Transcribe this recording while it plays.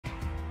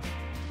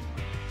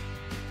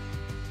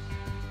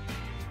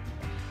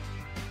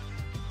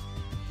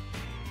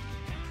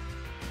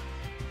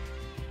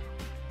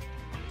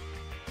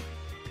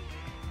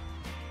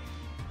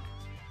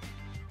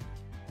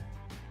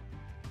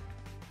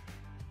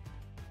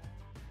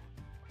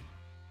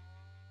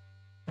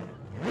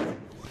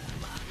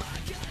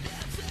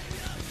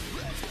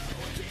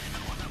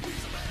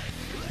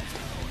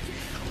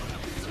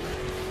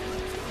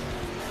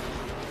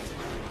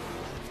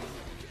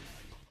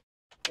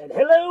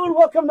Hello and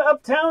welcome to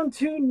Uptown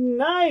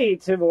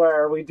Tonight,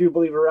 where we do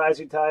believe a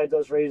rising tide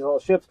does raise all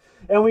ships,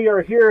 and we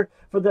are here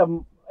for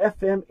the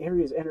FM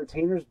area's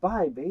entertainers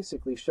by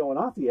basically showing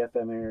off the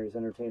FM area's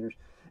entertainers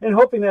and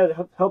hoping that it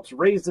helps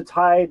raise the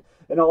tide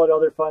and all that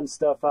other fun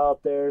stuff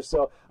out there.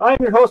 So I'm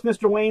your host,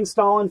 Mr. Wayne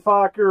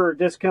Stallenfacher, or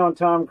Discount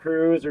Tom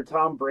Cruise, or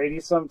Tom Brady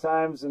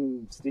sometimes,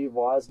 and Steve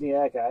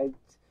Wozniak.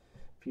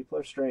 People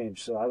are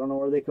strange, so I don't know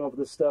where they come up with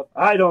this stuff.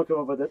 I don't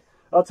come up with it.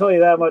 I'll tell you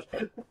that much.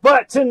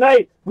 But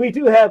tonight, we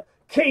do have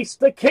Case,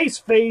 the Case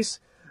Face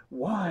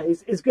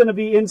Wise, is going to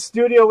be in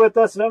studio with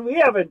us. And we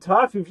haven't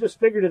talked. We've just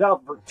figured it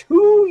out for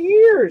 2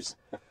 years.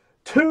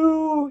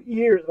 2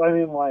 years. I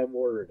mean, my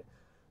word.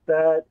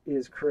 That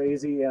is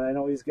crazy. And I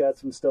know he's got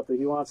some stuff that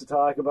he wants to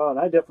talk about. And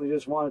I definitely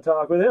just want to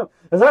talk with him,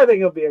 because I think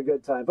it'll be a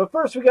good time. But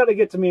first, we got to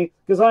get to me,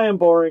 because I am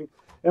boring.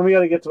 And we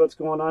got to get to what's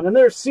going on. And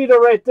there's Cito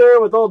right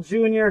there with old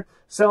Junior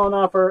selling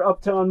off our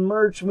Uptown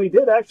merch. And we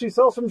did actually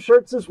sell some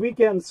shirts this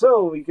weekend,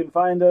 so you can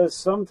find us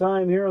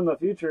sometime here in the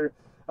future.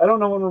 I don't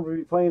know when we'll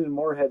be playing in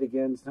Moorhead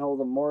again. It's now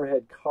the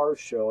Moorhead Car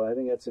Show. I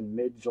think that's in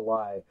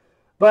mid-July.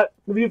 But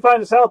if you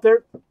find us out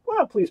there,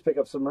 well, please pick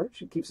up some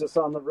merch. It keeps us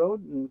on the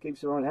road and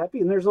keeps everyone happy.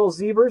 And there's old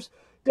Zebras.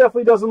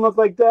 Definitely doesn't look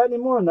like that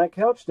anymore. And that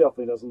couch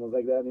definitely doesn't look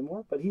like that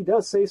anymore. But he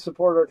does say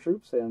support our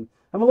troops. And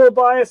I'm a little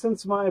biased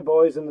since my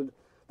boys in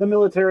the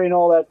military and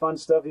all that fun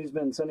stuff. He's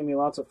been sending me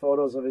lots of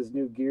photos of his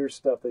new gear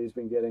stuff that he's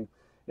been getting.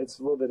 It's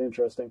a little bit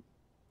interesting,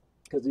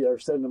 because they are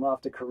sending him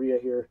off to Korea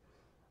here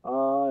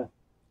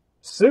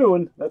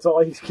soon. That's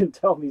all he can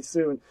tell me,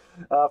 soon,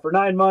 for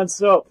 9 months.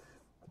 So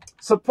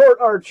support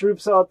our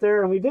troops out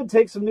there. And we did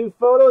take some new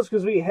photos,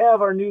 because we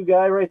have our new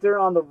guy right there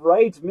on the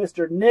right,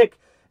 Mr. Nick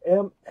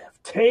M.F.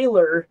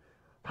 Taylor.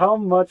 How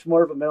much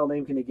more of a metal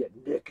name can you get?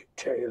 Nick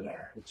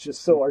Taylor. It's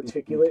just so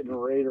articulate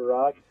and ready to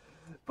rock.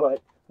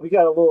 But we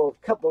got a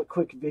couple of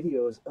quick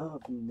videos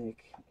of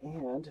Nick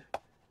and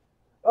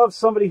of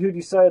somebody who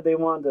decided they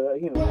wanted to,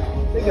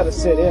 they got to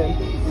sit in.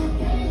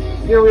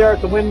 Here we are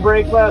at the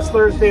windbreak last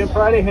Thursday and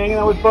Friday, hanging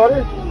out with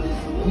Butter.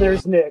 And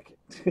there's Nick.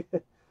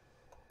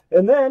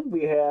 And then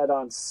we had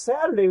on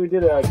Saturday, we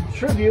did a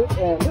tribute,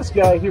 and this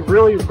guy, he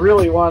really,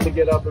 really wanted to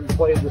get up and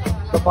play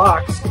the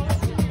box.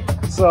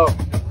 So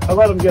I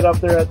let him get up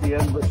there at the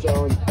end of the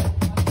show. And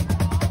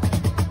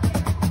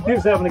he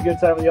was having a good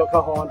time with the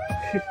alcohol.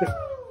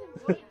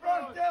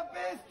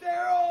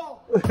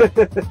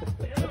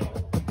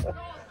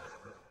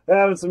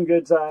 Having some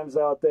good times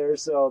out there.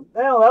 So,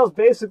 well, that was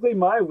basically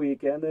my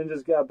weekend, and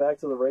just got back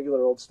to the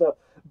regular old stuff.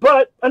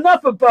 But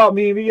enough about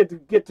me. We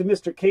get to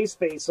Mr. Case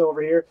Face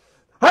over here.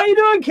 How you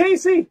doing,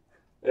 Casey?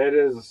 It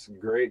is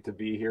great to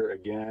be here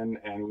again,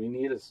 and we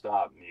need to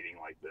stop meeting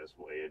like this,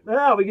 Wade.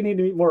 Yeah, we need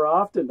to meet more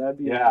often. That'd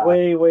be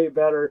way, way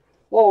better.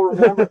 Well,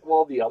 remember,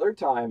 the other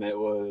time it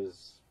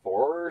was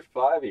 4 or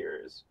 5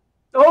 years.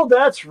 Oh,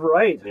 that's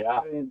right.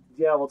 Yeah. I mean,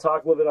 yeah, we'll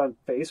talk a little bit on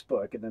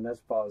Facebook, and then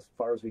that's about as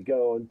far as we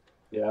go. And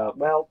yeah.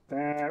 Well,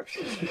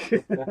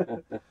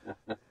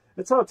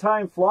 it's how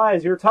time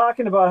flies. You were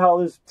talking about how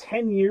this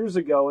 10 years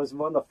ago was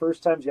one of the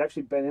first times you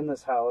actually been in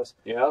this house.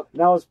 Yep.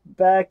 Now it's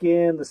back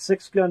in the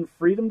Six Gun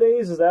Freedom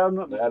days. Is that is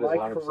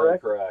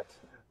 100% correct?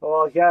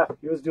 Well, yeah,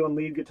 he was doing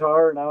lead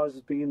guitar, and I was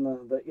just being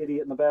the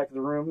idiot in the back of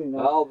the room.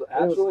 Well,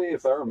 actually,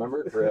 if I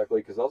remember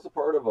correctly, because I was a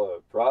part of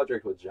a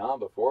project with John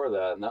before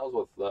that, and that was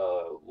with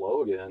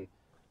Logan.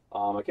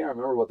 I can't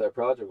remember what that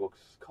project was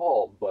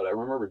called, but I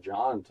remember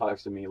John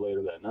texted me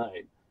later that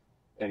night,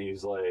 and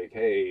he's like,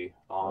 "Hey,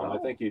 I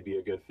think you'd be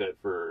a good fit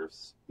for,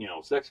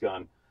 Six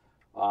Gun."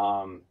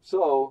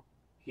 So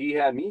he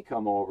had me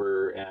come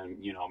over and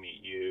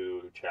meet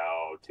you,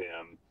 Chow,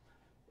 Tim.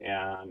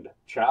 And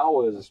Chow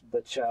was the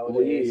Chow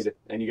lead,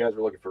 and you guys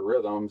were looking for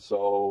rhythm,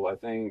 so I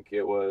think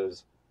it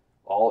was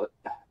all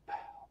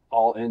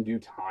in due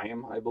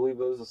time. I believe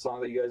it was a song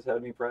that you guys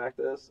had me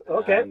practice.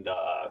 Okay. And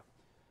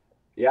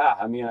yeah,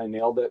 I mean, I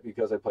nailed it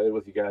because I played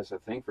with you guys, I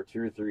think, for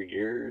 2 or 3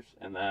 years,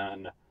 and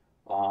then,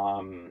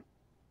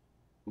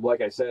 like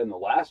I said in the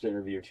last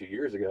interview 2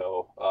 years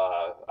ago,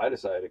 I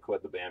decided to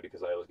quit the band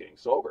because I was getting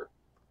sober.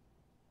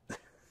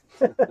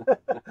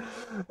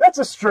 That's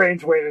a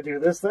strange way to do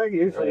this thing.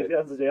 Usually it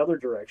ends the other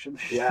direction.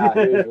 Yeah,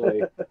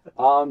 usually.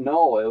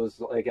 No, it was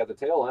like at the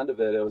tail end of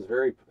it, it was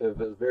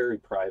very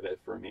private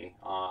for me.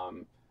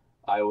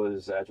 I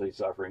was actually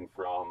suffering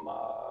from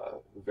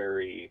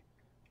very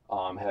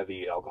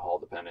heavy alcohol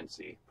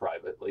dependency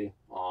privately.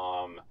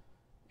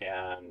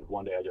 And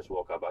one day I just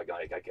woke up, I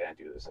can't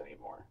do this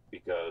anymore,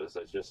 because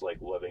it's just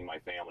like living my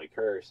family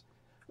curse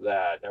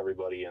that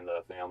everybody in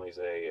the family's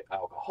a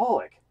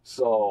alcoholic.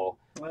 So,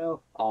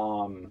 well,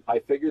 I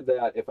figured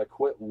that if I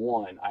quit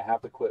one, I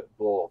have to quit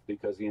both,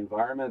 because the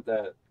environment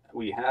that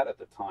we had at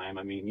the time,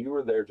 I mean, you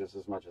were there just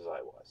as much as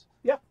I was.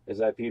 Yeah. Is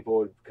that people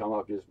would come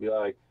up and just be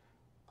like,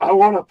 "I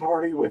want to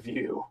party with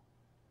you.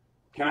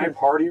 Can I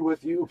party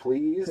with you,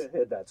 please?"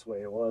 That's the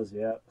way it was,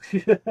 yeah.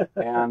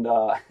 And,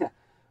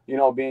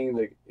 being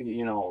the,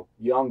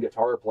 young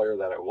guitar player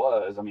that I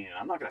was, I mean,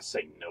 I'm not going to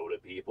say no to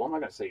people. I'm not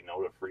going to say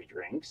no to free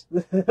drinks.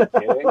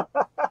 Okay?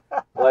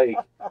 Like,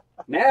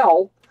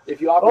 now,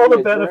 if you offer All me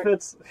the a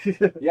benefits.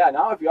 drink, yeah,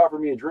 now if you offer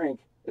me a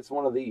drink, it's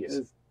one of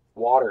these.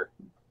 Water.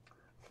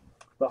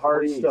 The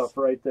hard Please. stuff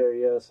right there,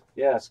 yes.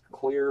 Yes,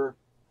 clear,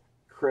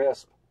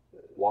 crisp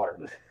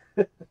water.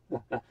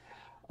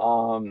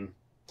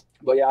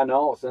 But yeah,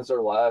 no, since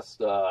our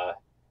last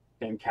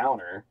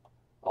encounter,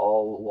 a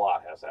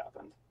lot has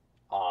happened.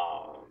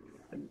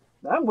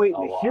 I'm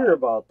waiting to hear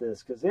about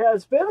this because, yeah,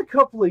 it's been a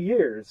couple of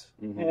years.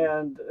 Mm-hmm.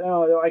 And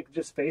I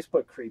just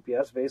Facebook creep you.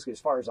 That's basically as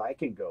far as I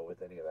can go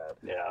with any of that.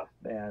 Yeah.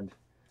 And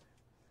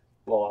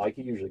well, I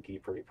can usually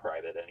keep pretty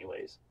private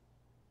anyways.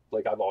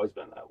 Like, I've always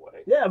been that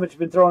way. Yeah, but you've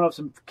been throwing up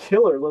some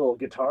killer little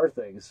guitar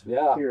things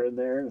here and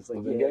there. And it's like,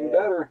 I've been getting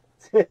better.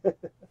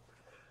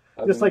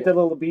 Just like that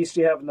little beast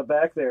you have in the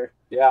back there.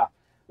 Yeah.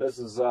 This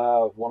is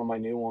one of my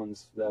new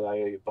ones that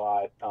I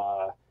bought.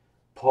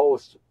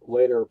 Post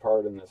later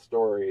part in the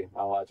story,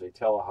 I'll actually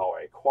tell how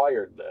I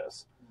acquired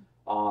this.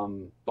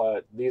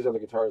 But these are the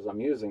guitars I'm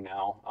using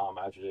now. I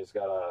actually just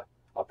got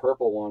a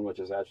purple one, which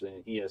is actually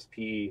an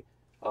ESP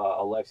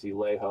Alexi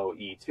Leho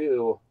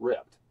E2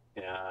 ripped.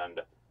 And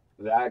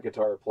that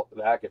guitar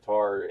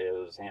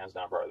is hands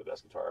down probably the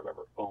best guitar I've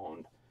ever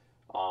owned.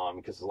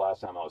 Because the last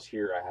time I was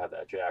here, I had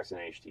that Jackson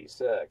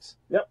HT6.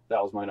 Yep.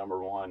 That was my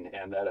number one,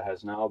 and that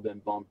has now been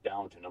bumped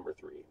down to number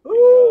 3.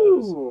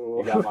 Ooh.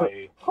 You got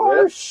my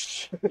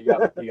harsh. You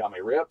got my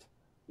ripped.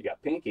 You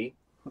got Pinky,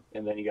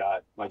 and then you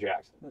got my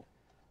Jackson.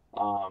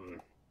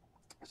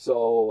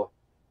 So,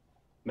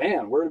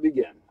 man, where to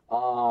begin?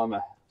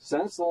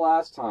 Since the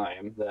last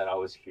time that I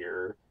was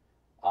here,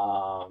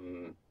 I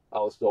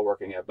was still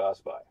working at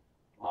Best Buy.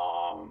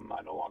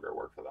 I no longer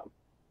work for them.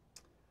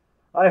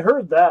 I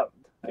heard that.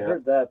 Yeah. I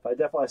heard that,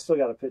 but I still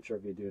got a picture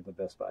of you doing the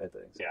Best Buy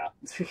things. Yeah.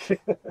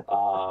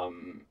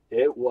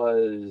 It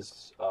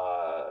was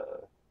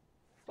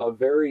a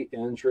very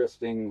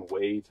interesting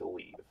way to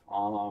leave.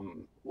 I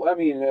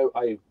mean,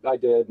 I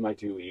did my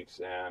 2 weeks,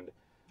 and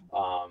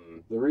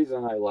the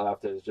reason I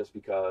left is just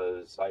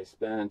because I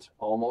spent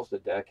almost a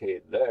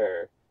decade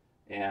there,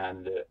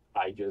 and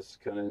I just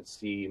couldn't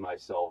see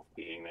myself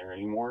being there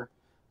anymore.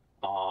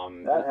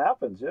 That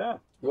happens, yeah.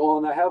 Well,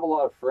 and I have a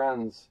lot of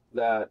friends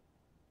that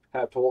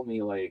have told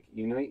me, like,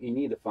 you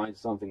need to find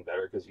something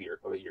better because your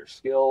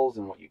skills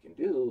and what you can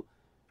do,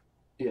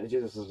 it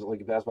just is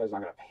like Best Buy's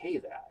not going to pay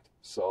that.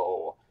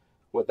 So,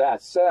 with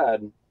that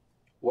said,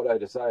 what I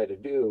decided to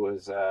do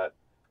is that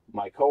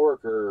my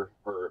coworker,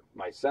 or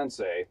my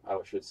sensei, I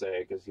should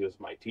say, because he was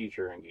my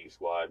teacher in Geek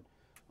Squad,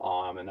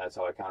 and that's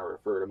how I kind of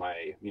refer to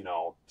my,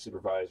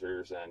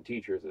 supervisors and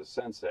teachers as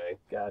sensei.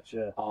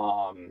 Gotcha.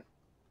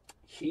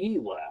 He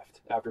left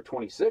after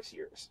 26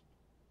 years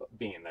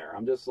being there.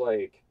 I'm just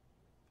like,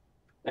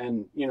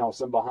 and,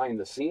 some behind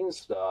the scenes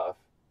stuff,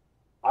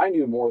 I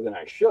knew more than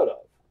I should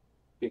have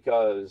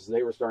because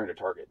they were starting to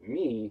target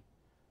me,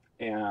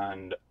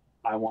 and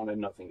I wanted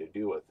nothing to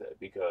do with it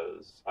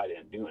because I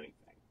didn't do anything.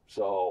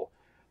 So,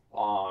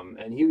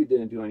 and he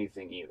didn't do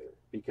anything either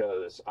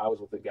because I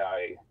was with the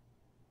guy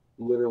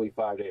literally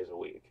 5 days a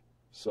week.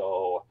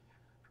 So,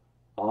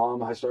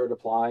 I started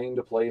applying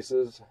to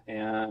places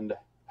and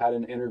had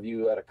an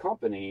interview at a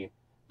company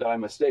that I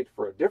mistaked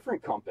for a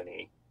different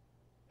company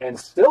and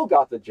still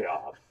got the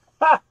job.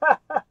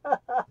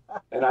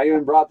 And I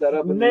even brought that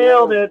up.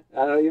 Nailed it.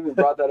 And I even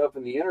brought that up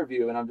in the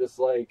interview, and I'm just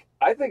like,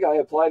 I think I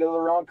applied to the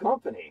wrong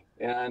company.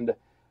 And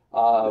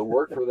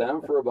worked for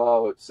them for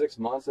about 6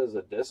 months as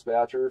a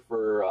dispatcher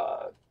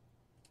for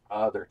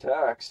their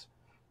techs,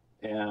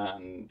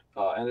 and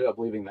ended up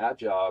leaving that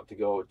job to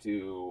go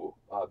to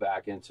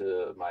back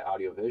into my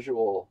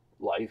audiovisual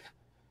life.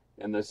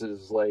 And this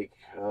is like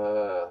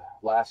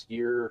last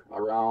year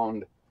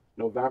around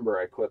November,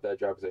 I quit that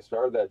job because I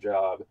started that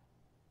job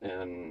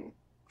in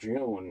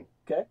June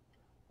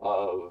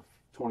of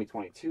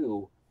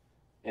 2022,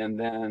 and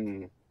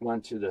then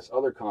went to this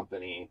other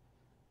company,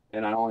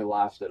 and I only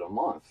lasted a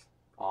month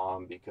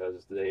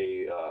because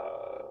they,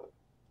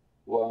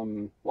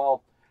 the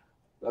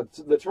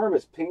term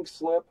is pink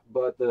slip,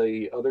 but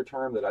the other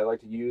term that I like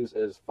to use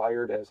is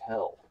fired as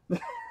hell.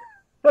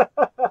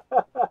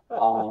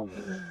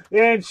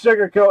 You ain't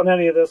sugarcoating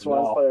any of this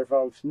one, No. player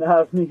folks.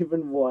 Not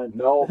even one.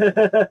 No.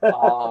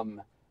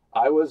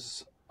 I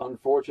was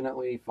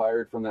unfortunately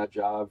fired from that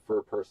job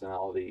for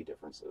personality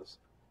differences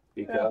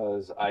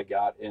because I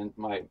got in,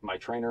 my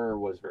trainer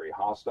was very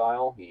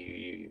hostile.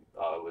 He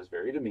was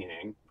very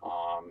demeaning,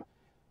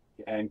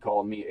 and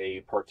called me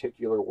a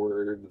particular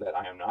word that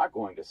I am not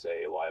going to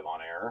say live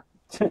on air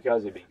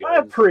because it'd be good. I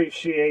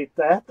appreciate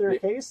that there,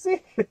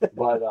 Casey.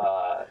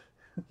 But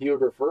he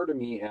would refer to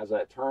me as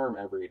that term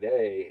every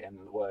day, and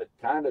what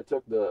kind of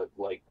took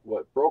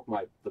what broke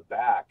the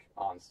back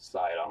on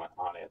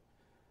it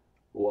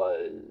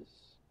was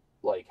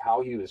like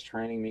how he was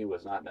training me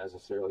was not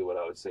necessarily what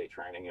I would say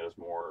training. It was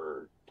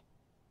more,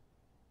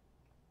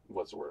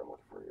 what's the word I'm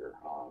looking for here?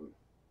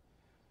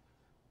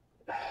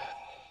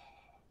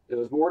 It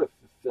was more to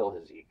fulfill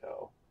his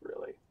ego,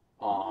 really.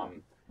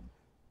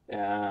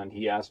 And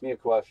he asked me a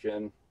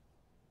question,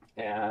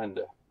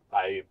 and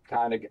I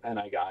got in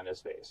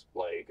his face.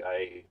 Like,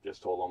 I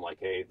just told him, like,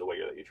 hey, the way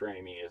that you're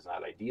training me is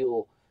not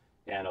ideal.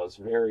 And I was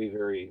very,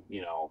 very,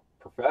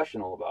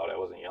 professional about it. I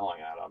wasn't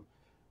yelling at him.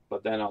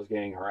 But then I was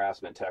getting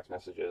harassment text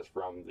messages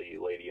from the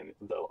lady,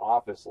 the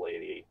office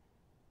lady.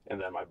 And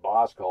then my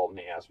boss called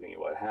me, asked me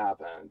what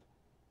happened.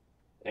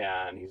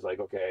 And he's like,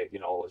 okay,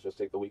 let's just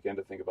take the weekend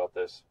to think about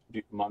this.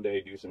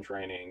 Monday, do some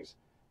trainings,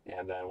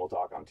 and then we'll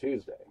talk on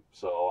Tuesday.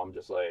 So I'm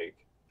just like,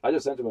 I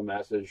just sent him a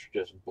message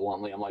just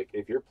bluntly. I'm like,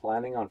 if you're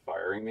planning on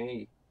firing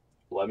me,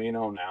 let me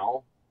know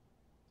now.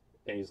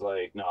 And he's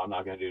like, no, I'm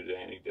not going to do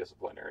any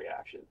disciplinary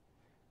action.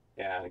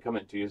 And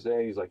coming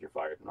Tuesday, he's like, you're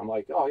fired. And I'm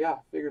like, oh, yeah,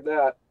 figured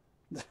that.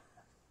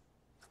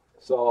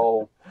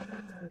 So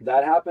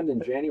that happened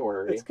in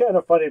January. It's kind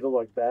of funny to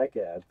look back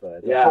at,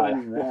 but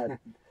yeah.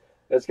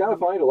 It's kind of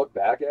funny to look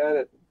back at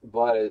it,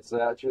 but it's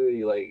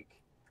actually like,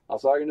 I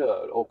was talking to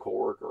an old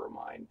coworker of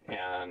mine,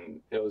 and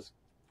it was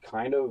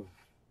kind of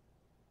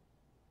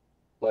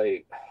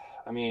like,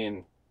 I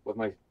mean, with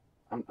my,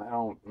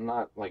 I'm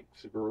not like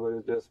super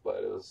religious, but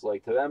it was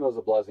like, to them it was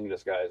a blessing in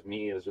disguise.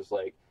 Me, it was just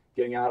like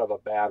getting out of a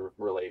bad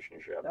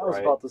relationship. I was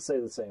about to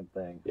say the same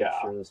thing. Yeah.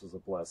 I'm sure this was a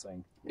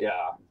blessing.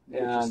 Yeah.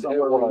 And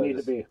somewhere where you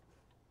need to be.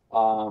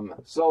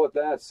 So with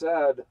that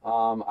said,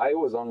 I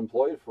was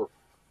unemployed for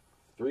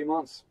 3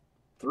 months.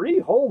 3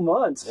 whole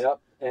months? Yep.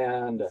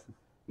 And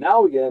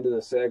now we get into the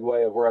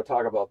segue of where I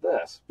talk about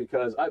this,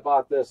 because I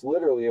bought this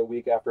literally a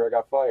week after I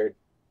got fired.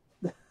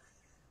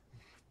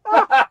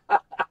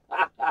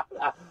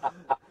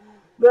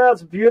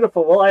 That's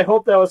beautiful. Well, I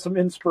hope that was some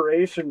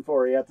inspiration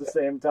for you at the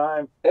same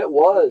time. It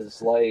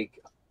was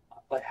like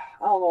I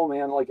don't know,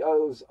 man. Like I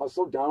was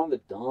so down in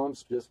the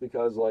dumps just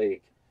because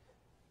like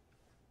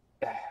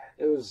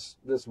it was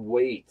this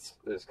weight,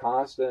 this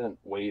constant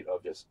weight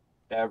of just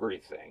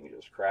everything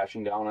just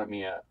crashing down at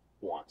me at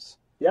once.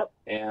 Yep.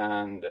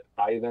 And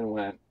I even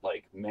went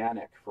like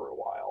manic for a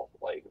while.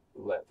 Like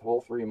that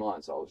whole 3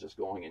 months, I was just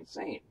going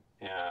insane.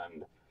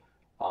 And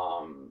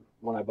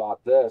when I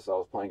bought this, I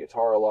was playing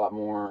guitar a lot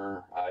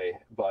more.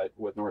 But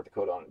with North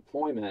Dakota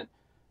unemployment,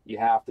 you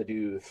have to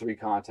do 3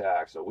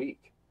 contacts a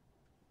week.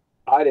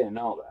 I didn't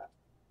know that.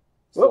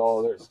 Whoops.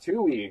 So there's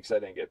 2 weeks I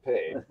didn't get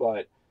paid.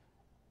 But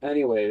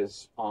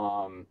anyways,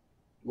 long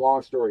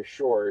story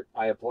short,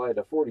 I applied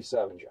to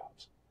 47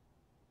 jobs,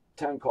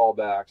 10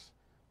 callbacks,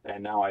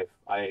 and now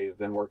I've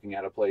been working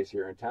at a place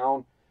here in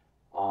town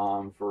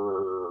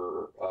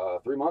for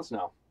 3 months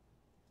now.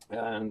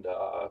 And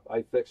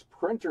I fix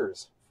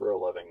printers for a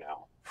living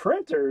now.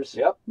 Printers?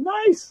 Yep.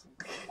 Nice.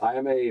 I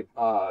am a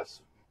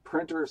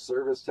printer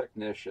service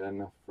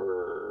technician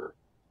for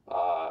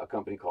a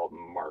company called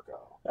Marco.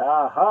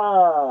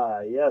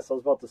 Aha! Yes, I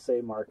was about to say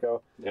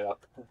Marco. Yep.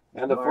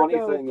 And the Marco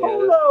funny thing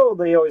Polo.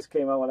 They always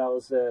came out when I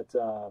was at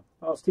I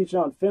was teaching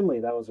on Finley.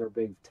 That was our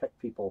big tech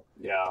people.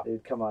 Yeah.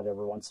 They'd come out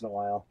every once in a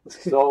while.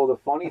 So the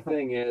funny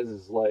thing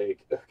is like,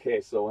 okay,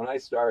 so when I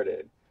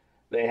started,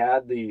 they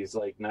had these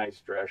like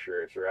nice dress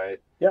shirts, right?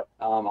 Yep.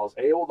 I was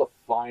able to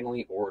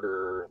finally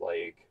order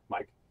like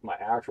my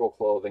actual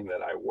clothing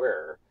that I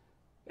wear,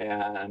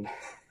 and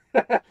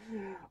I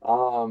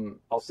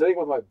was sitting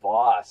with my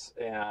boss,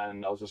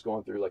 and I was just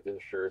going through like the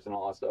shirts and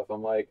all that stuff.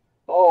 I'm like,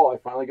 oh, I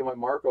finally get my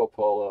Marco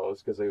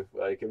polos because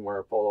I can wear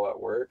a polo at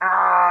work.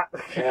 Ah!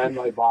 And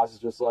my boss is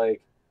just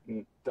like,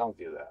 don't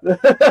do that.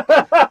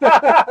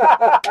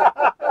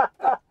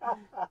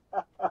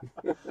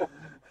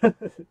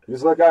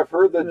 He's like, I've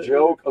heard the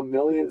joke a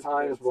million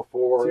times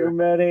before. Too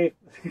many.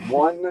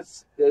 One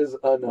is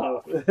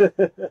enough.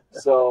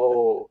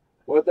 So,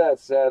 with that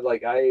said,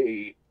 like,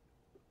 I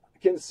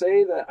can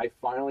say that I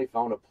finally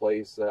found a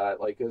place that,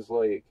 like, is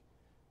like,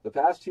 the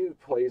past 2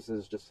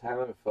 places just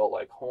haven't felt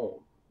like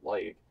home.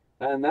 Like,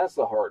 and that's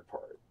the hard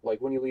part. Like,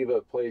 when you leave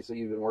a place that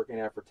you've been working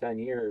at for 10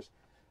 years,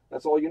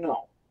 that's all you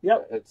know.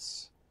 Yep.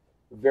 It's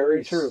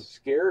very true.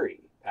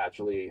 Scary,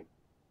 actually.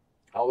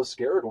 I was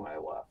scared when I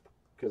left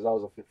because I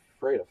was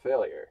afraid of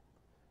failure.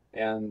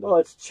 And well,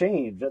 it's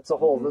change. That's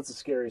that's the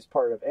scariest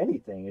part of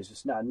anything, is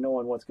just not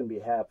knowing what's going to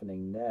be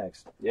happening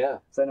next. Yeah.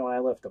 Because I know when I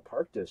left the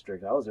Park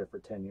District, I was there for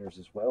 10 years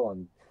as well.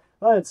 And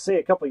I'd say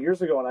a couple of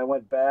years ago when I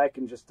went back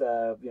and just,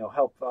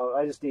 help,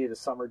 I just needed a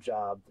summer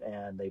job,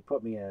 and they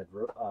put me at,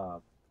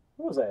 what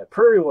was that?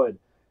 Prairie Wood.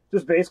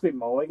 Just basically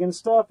mowing and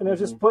stuff. And I was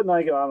just putting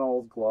on an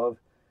old glove.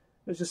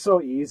 It was just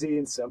so easy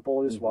and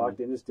simple. Just walked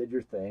in, just did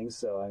your thing.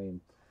 So, I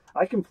mean,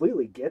 I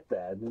completely get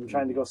that. And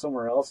trying to go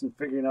somewhere else and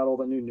figuring out all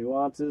the new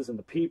nuances and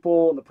the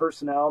people and the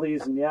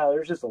personalities. And yeah,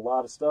 there's just a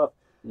lot of stuff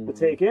to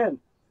take in.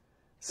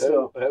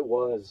 So it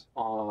was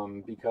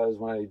because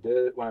when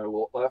I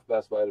left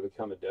Best Buy to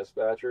become a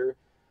dispatcher,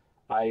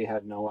 I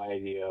had no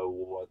idea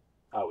what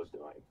I was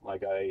doing.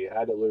 Like, I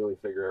had to literally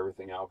figure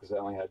everything out because I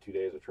only had 2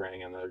 days of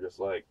training, and they're just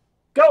like,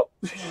 go.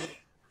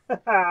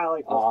 I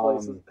like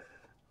those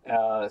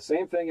places.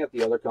 Same thing at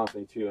the other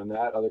company too, and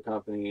that other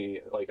company,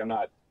 like, I'm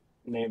not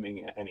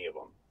naming any of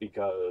them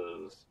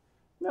because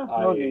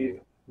no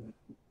need.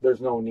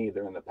 There's no need.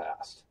 They're in the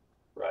past,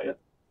 right? Yep.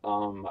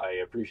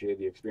 I appreciate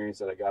the experience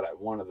that I got at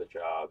one of the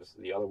jobs.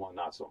 The other one,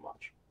 not so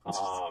much.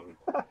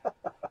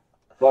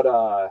 But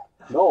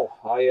no,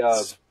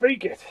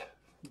 Speak it.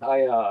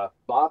 I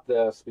bought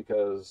this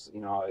because,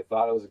 you know,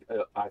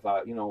 I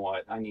thought, you know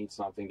what, I need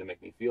something to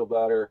make me feel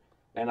better.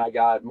 And I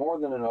got more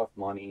than enough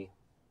money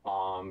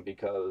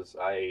because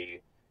I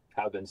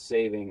have been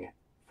saving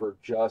for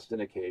just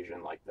an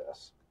occasion like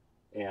this.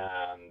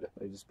 And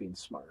They're just being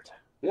smart.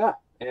 yeah,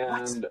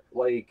 and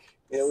like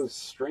it was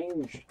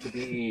strange to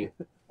be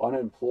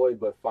unemployed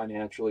but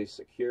financially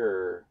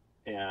secure.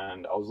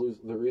 And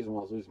the reason why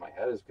I was losing my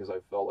head is because I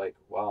felt like,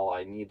 well,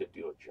 I need to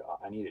do a job.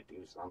 I need to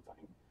do something.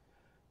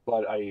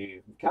 But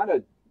I kind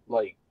of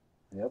like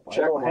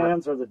idle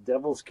hands are the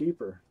devil's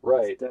keeper.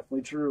 Right. That's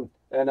definitely true.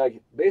 And I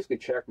basically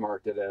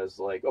checkmarked it as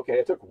like, okay,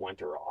 I took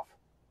winter off.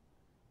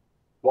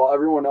 While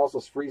everyone else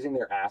was freezing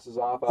their asses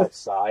off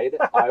outside,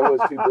 I was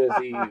too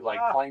busy like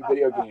playing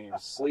video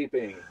games,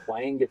 sleeping,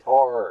 playing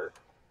guitar,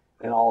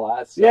 and all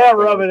that stuff. Yeah,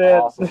 rub it in.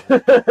 Awesome.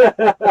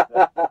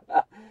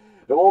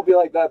 It won't be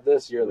like that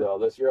this year, though.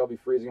 This year I'll be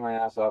freezing my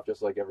ass off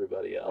just like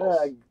everybody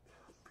else.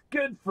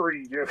 Good for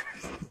you.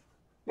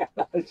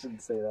 I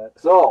shouldn't say that.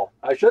 So,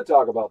 I should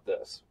talk about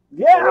this.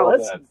 Yeah,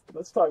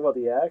 let's talk about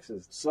the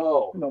axes.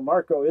 So, you know,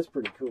 Marco is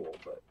pretty cool,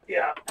 but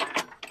yeah.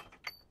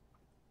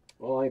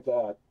 Well, ain't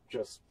that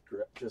just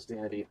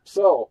dandy.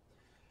 So,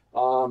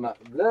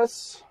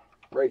 this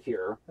right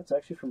here. That's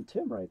actually from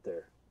Tim right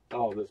there.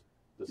 Oh, this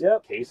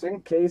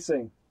casing?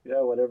 Casing.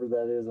 Yeah, whatever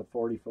that is, a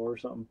 44 or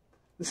something.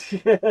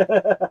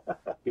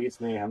 Beats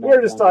me.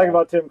 We're just talking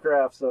about Tim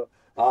Kraft, so.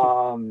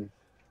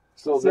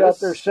 So see out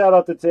there, shout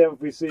out to Tim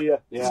if we see you.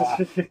 Yeah.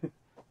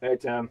 Hey,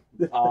 Tim.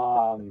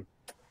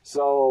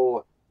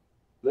 So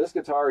this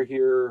guitar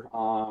here,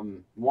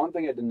 one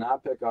thing I did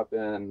not pick up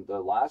in the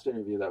last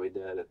interview that we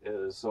did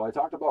is, so I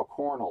talked about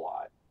Korn a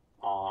lot.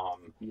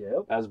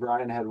 Yep. As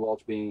Brian Head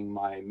Welch being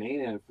my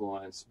main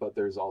influence, but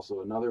there's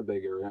also another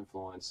bigger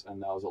influence,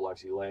 and that was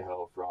Alexi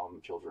Laiho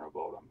from Children of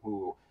Bodom,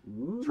 who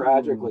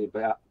tragically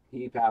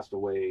he passed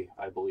away,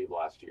 I believe,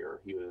 last year.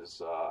 He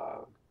was,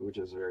 which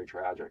is very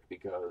tragic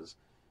because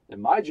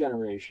in my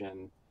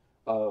generation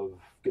of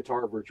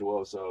guitar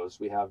virtuosos,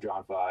 we have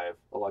John Five,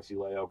 Alexi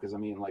Laiho, because I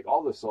mean, like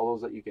all the solos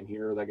that you can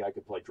hear, that guy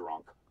could play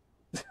drunk,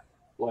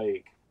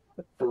 like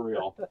for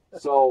real.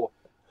 So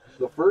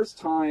the first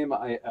time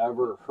I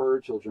ever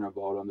heard Children of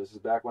Bodom, this is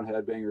back when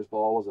Headbangers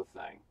Ball was a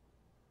thing.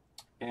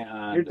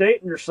 And you're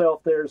dating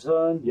yourself there,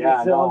 son. Yeah,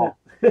 I know.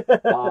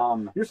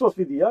 You're supposed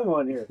to be the young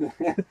one here.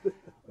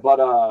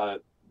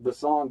 But the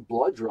song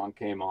Blood Drunk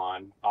came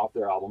on off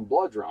their album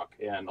Blood Drunk,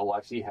 and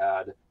Alexi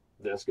had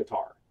this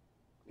guitar.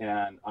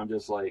 And I'm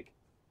just like,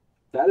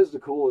 that is the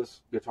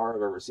coolest guitar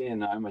I've ever seen.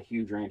 And I'm a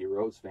huge Randy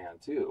Rhoads fan,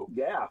 too.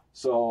 Yeah.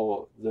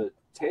 So the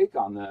take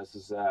on this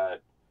is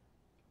that,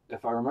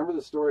 if I remember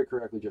the story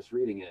correctly, just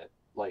reading it,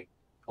 like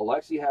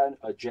Alexi had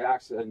a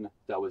Jackson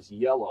that was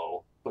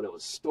yellow, but it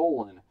was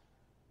stolen,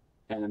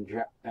 and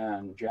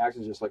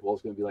Jackson's just like, well,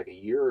 it's going to be like a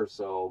year or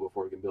so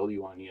before we can build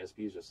you one. And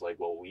ESP's just like,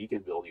 well, we can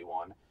build you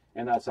one.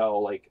 And that's how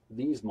like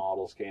these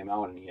models came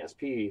out in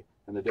ESP.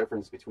 And the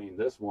difference between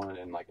this one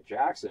and like a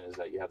Jackson is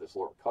that you have this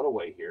little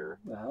cutaway here,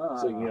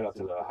 so you can get up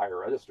to the higher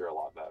register a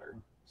lot better.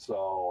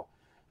 So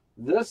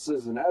this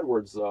is an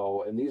Edwards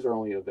though, and these are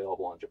only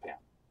available in Japan.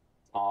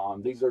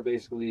 These are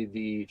basically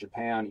the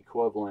Japan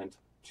equivalent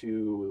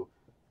to,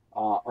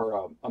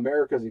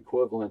 America's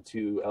equivalent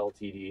to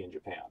LTD in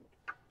Japan.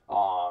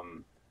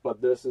 But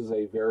this is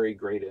a very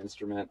great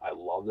instrument. I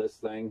love this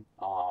thing.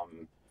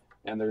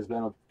 And there's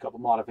been a couple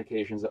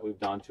modifications that we've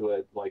done to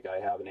it. Like I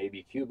have an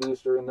ABQ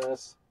booster in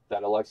this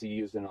that Alexi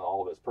used in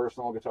all of his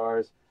personal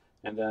guitars.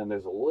 And then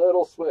there's a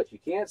little switch. You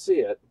can't see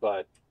it,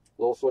 but a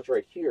little switch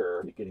right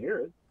here. You can hear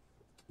it.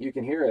 You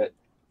can hear it,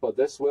 but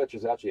this switch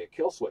is actually a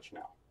kill switch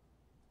now.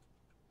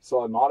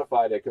 So I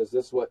modified it because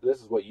this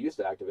is what used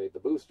to activate the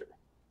booster.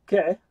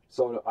 Okay.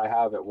 So I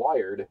have it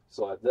wired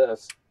so that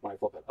this, when I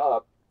flip it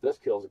up, this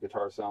kills the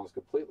guitar sounds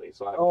completely.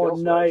 So I have a kill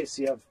switch. Nice.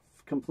 You have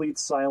complete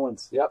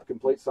silence. Yep,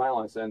 complete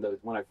silence. And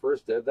when I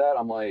first did that,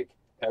 I'm like,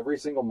 every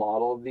single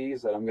model of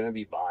these that I'm going to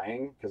be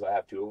buying, because I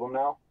have 2 of them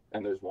now,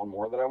 and there's one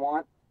more that I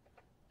want,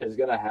 is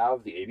going to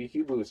have the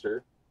ABQ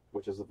booster,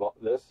 which is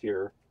this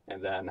here,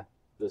 and then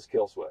this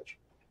kill switch.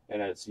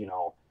 And it's,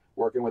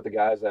 working with the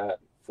guys at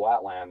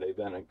Flatland, they've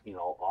been,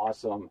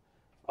 awesome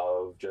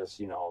of just,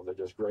 they're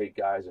just great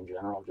guys in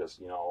general,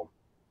 just,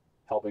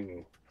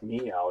 helping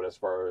me out as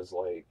far as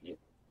like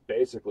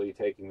basically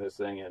taking this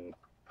thing and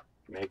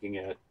making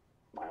it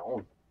my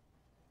own.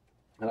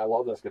 And I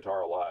love this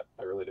guitar a lot.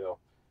 I really do.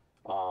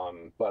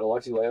 But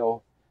Alexi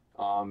Laiho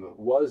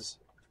was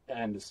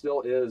and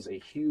still is a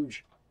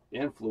huge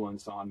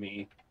influence on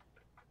me,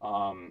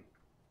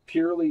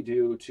 purely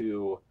due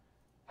to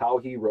how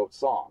he wrote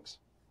songs,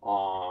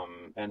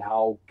 and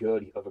how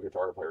good of a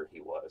guitar player he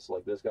was.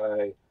 Like, this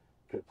guy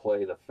could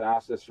play the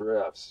fastest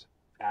riffs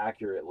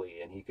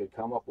accurately, and he could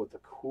come up with the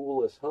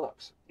coolest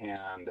hooks.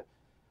 And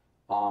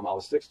I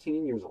was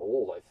 16 years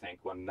old, I think,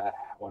 when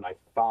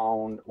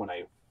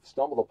I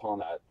stumbled upon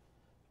that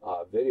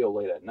video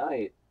late at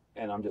night,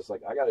 and I'm just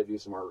like, I got to do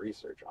some more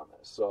research on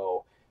this.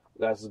 So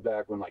this is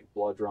back when like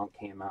Blood Drunk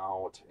came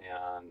out,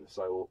 and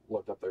so I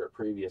looked up their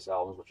previous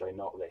albums, which I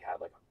know they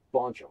had like a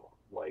bunch of them.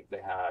 Like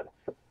they had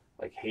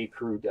like Hey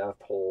Crew, Death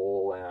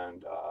Toll,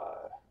 and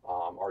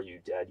Are You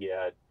Dead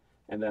Yet?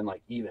 And then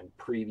like even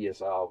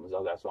previous albums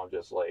of that song,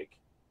 just like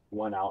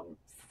went out and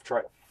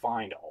tried to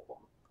find all of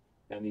them.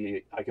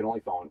 And I can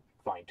only find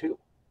two.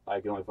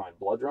 I can only find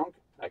Blood Drunk.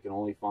 I can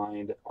only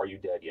find Are You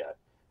Dead Yet?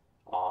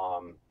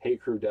 Hey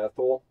Crew, Death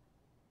Toll.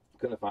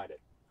 Couldn't find it.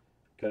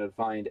 Couldn't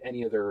find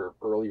any of their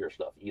earlier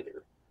stuff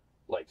either,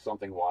 like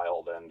Something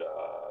Wild and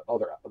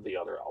the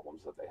other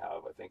albums that they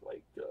have. I think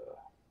like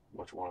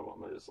which one of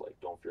them is like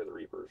Don't Fear the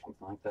Reaper or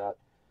something like that.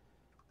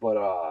 But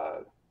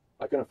I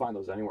couldn't find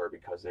those anywhere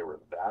because they were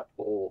that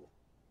old.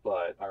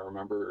 But I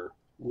remember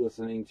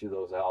listening to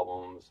those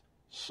albums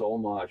so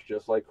much,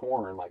 just like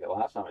Korn, like the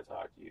last time I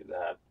talked to you,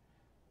 that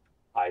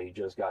I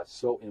just got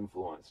so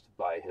influenced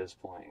by his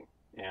playing.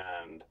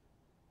 And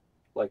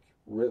like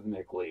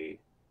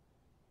rhythmically,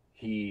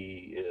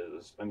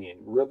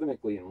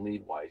 rhythmically and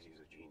lead-wise, he's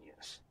a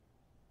genius.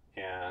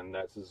 And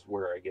that's is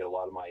where I get a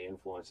lot of my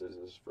influences,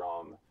 is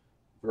from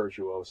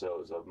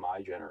virtuosos of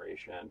my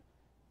generation.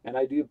 And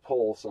I do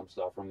pull some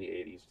stuff from the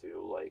 80s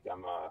too. Like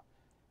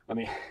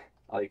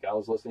like I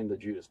was listening to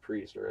Judas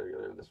Priest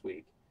earlier this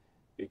week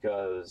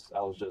because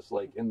I was just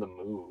like in the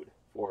mood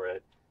for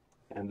it.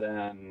 And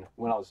then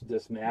when I was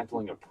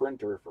dismantling a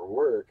printer for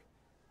work,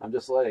 I'm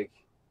just like,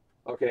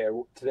 okay,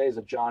 today's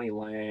a Johnny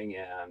Lang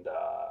and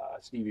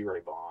Stevie Ray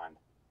Vaughan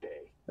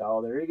day.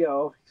 Oh, there you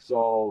go.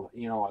 So,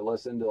 I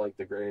listened to like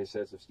the greatest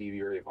hits of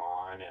Stevie Ray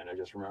Vaughan, and I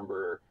just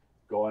remember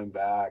going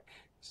back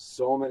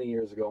so many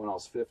years ago when I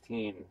was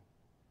 15,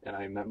 and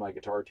I met my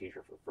guitar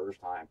teacher for the first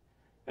time,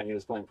 and he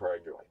was playing Pride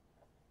and Joy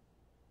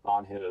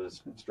on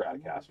his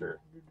Stratocaster.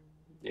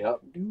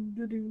 Yep.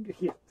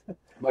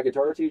 My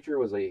guitar teacher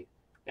was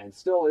and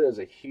still is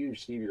a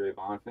huge Stevie Ray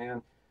Vaughan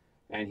fan,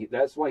 and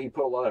that's why he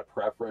put a lot of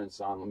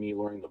preference on me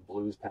learning the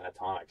blues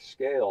pentatonic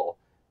scale,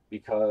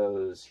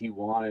 because he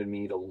wanted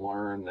me to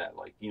learn that,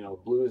 like,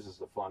 blues is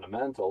the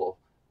fundamental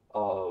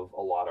of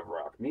a lot of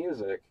rock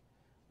music.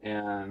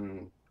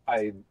 And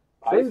I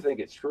think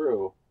it's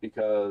true,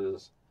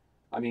 because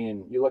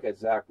you look at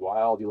Zakk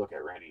Wylde, you look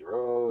at Randy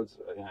Rhoads,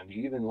 and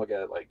you even look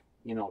at like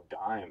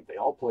Dime. They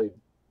all played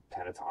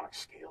pentatonic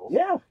scales.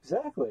 Yeah,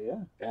 exactly.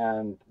 Yeah.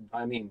 And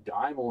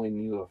Dime only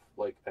knew of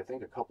like I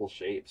think a couple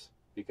shapes,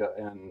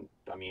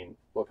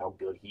 look how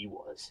good he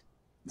was.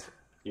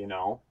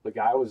 The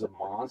guy was a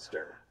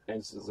monster,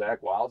 and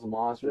Zakk Wylde's a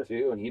monster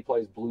too, and he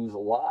plays blues a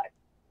lot.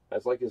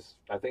 That's like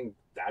I think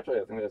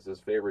that's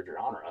his favorite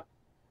genre,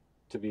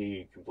 to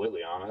be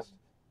completely honest,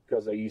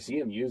 because you see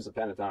him use the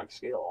pentatonic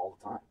scale all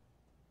the time.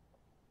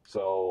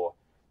 So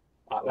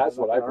that's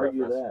what I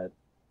preference.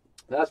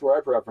 That's where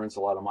I preference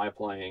a lot of my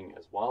playing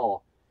as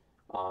well.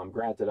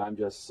 Granted, I'm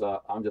just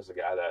a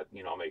guy that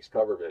makes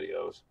cover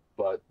videos,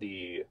 but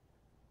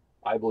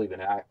I believe in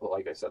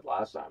like I said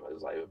last time,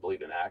 I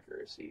believe in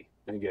accuracy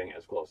and getting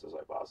as close as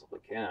I possibly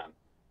can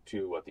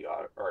to what the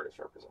artist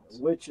represents.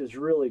 Which is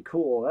really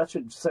cool. That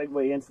should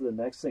segue into the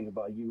next thing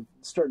about you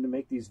starting to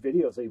make these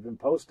videos that you've been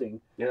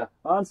posting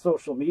on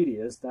social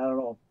medias. I don't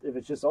know if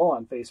it's just all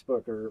on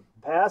Facebook or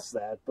past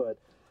that, but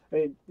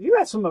you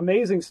got some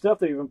amazing stuff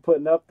that you've been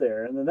putting up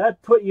there, and then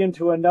that put you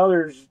into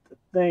another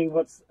thing.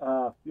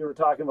 You were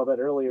talking about that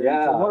earlier.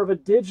 Yeah. Into more of a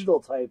digital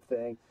type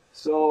thing.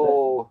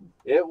 So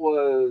it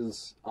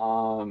was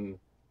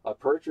a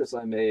purchase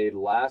I made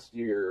last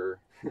year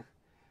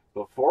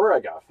before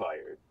I got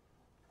fired.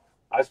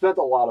 I spent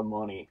a lot of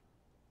money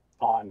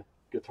on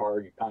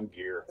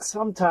gear.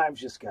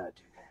 Sometimes you just gotta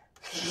do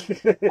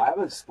that. I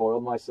haven't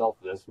spoiled myself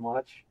this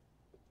much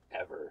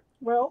ever.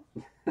 Well,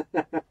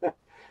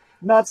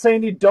 not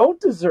saying you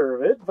don't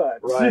deserve it,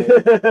 but right.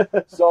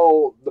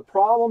 So the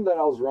problem that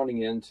I was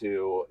running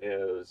into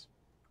is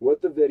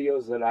with the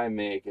videos that I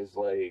make is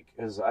like,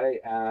 as I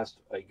asked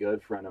a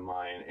good friend of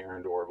mine,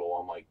 Aaron Dorval,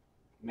 I'm like,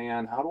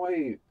 man, how do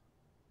I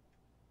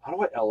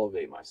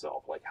elevate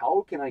myself? Like,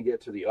 how can I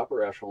get to the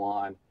upper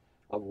echelon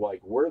of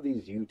like where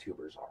these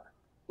YouTubers are?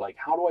 Like,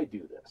 how do I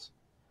do this?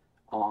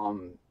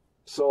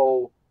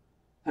 So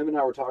him and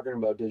I were talking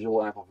about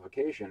digital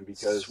amplification,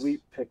 because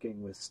sweep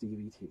picking with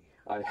Stevie T.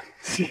 I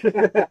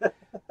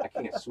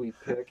can't sweep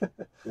pick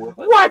with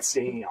what?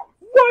 Damn.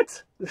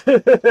 What?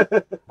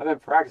 I've been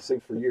practicing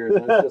for years,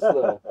 and it's just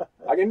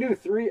I can do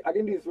three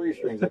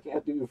strings. I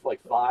can't do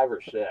like 5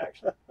 or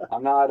 6.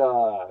 I'm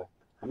not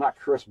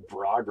Chris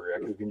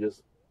Broderick, who can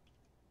just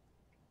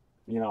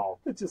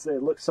It's just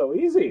it looks so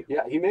easy.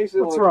 Yeah, he makes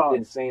it look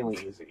insanely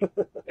easy,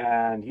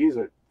 and he's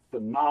a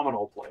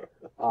phenomenal player.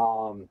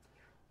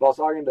 But I was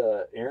talking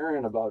to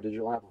Aaron about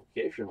digital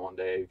amplification one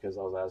day, because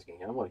I was asking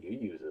him what he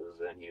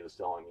uses, and he was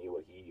telling me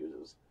what he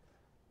uses.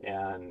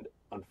 And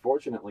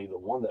unfortunately, the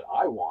one that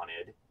I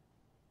wanted,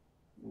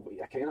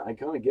 I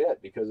couldn't get,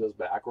 because it was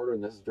backordered,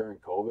 and this is during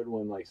COVID,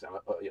 when like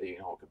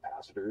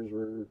capacitors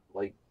were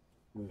like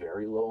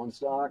very low in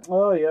stock.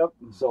 Oh, yep.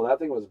 So that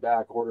thing was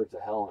backordered to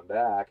hell and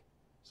back.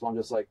 So I'm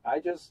just like, I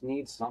just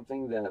need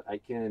something that I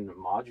can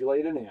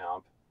modulate an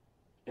amp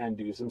and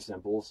do some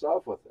simple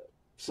stuff with it.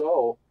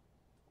 So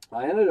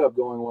I ended up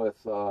going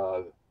with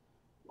a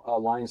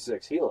Line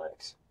 6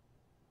 Helix.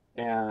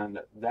 And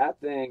that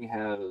thing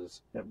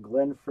has... Yep,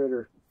 Glenn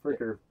Fricker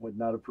would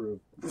not approve.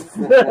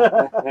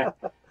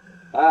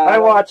 I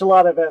watch a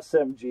lot of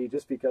SMG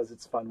just because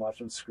it's fun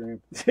watching them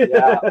scream.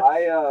 Yeah,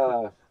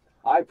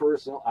 I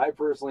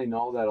personally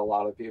know that a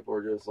lot of people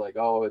are just like,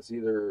 oh, it's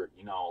either,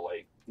 you know,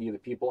 like either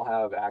people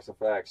have Axe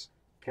FX,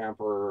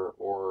 Kemper,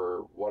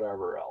 or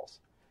whatever else.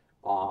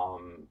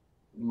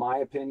 My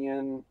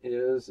opinion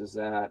is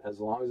that as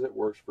long as it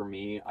works for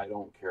me, I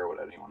don't care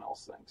what anyone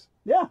else thinks.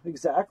 Yeah,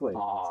 exactly.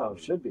 That's how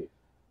it should be.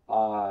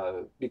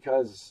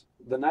 Because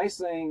the nice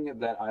thing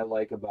that I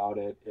like about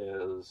it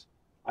is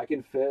I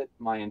can fit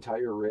my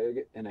entire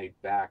rig in a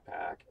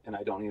backpack, and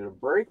I don't need to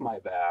break my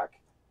back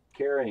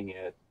carrying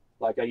it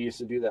like I used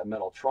to do that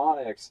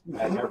Metaltronics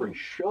at every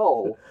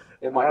show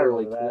in my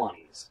early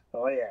 20s.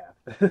 Oh, yeah.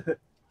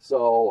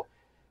 So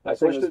I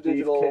switched to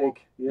digital.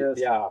 Cake. Yes.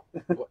 Yeah.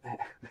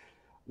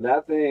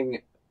 That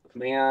thing,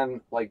 man,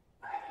 like,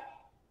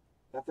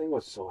 that thing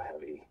was so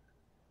heavy.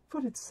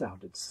 But it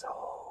sounded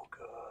so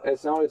good. It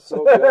sounded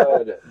so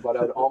good, but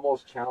I'd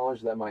almost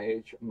challenge that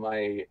my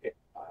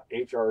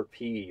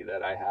HRP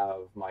that I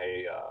have,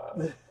 my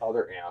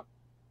other amp,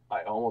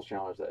 I almost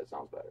challenge that it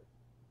sounds better.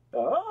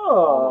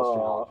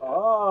 Oh.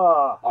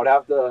 I would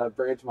have to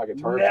bring it to my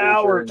guitar teacher.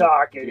 Now we're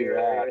talking.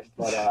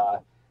 But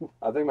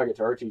I think my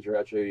guitar teacher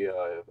actually,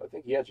 I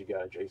think he actually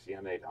got a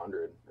JCM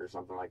 800 or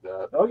something like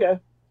that. Okay.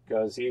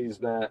 Because he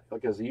used to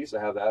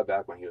have that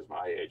back when he was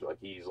my age. Like,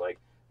 he's like,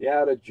 yeah, I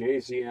had a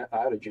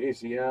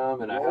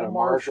JCM and I had a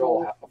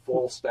Marshall, a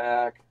full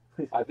stack.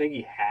 I think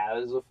he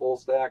has a full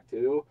stack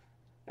too.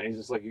 And he's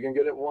just like, you can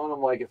get it one.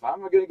 I'm like, if I'm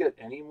going to get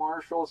any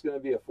Marshall, it's going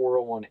to be a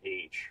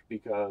 401H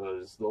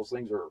because those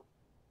things are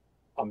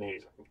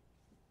amazing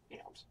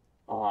amps.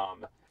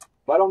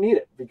 But I don't need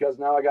it because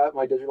now I got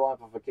my digital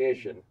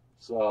amplification.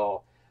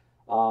 So,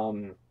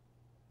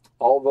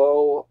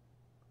 although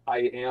I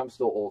am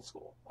still old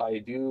school, I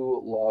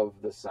do love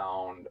the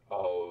sound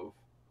of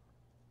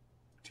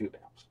tube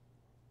amps.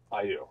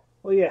 I do.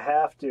 Well, you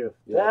have to.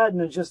 Yeah. That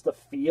and just the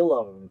feel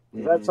of them.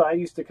 Mm-hmm. That's why I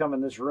used to come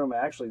in this room.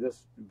 Actually,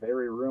 this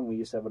very room, we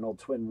used to have an old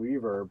twin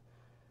reverb,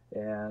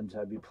 and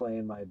I'd be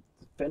playing my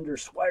Fender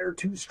Swire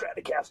 2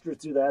 Stratocaster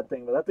through that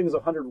thing. But that thing was a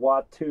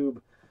 100-watt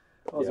tube.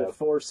 What was it,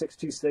 4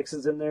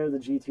 626s in there, the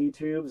GT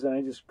tubes, and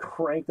I just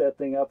cranked that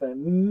thing up,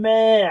 and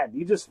man,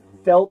 you just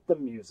felt the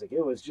music.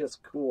 It was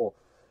just cool.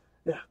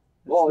 Yeah.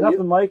 Well,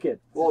 nothing like it.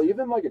 Well,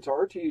 even my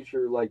guitar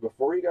teacher, like,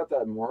 before he got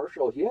that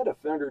Marshall, he had a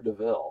Fender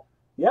DeVille.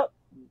 Yep.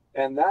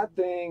 And that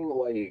thing,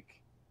 like...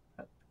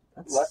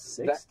 That's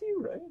 60,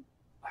 right?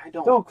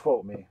 Don't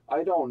quote me.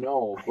 I don't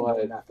know, but... I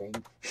know nothing.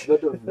 The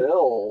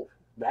DeVille,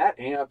 that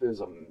amp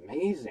is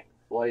amazing.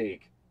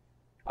 Like,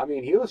 I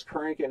mean, he was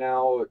cranking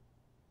out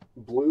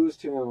blues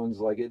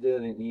tunes like it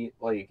didn't need...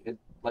 Like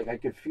I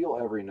could feel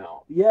every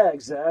note. Yeah,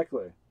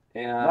 exactly.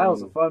 And that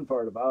was the fun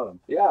part about him.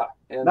 Yeah.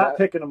 And not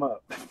picking them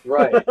up.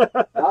 Right.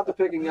 Not the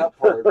picking up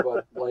part,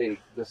 but like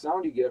the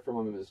sound you get from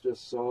him is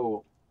just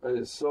so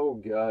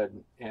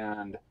good.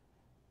 And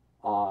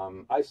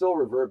I still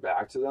revert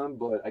back to them,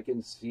 but I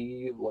can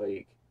see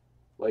like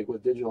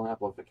with digital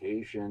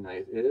amplification,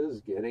 it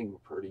is getting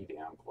pretty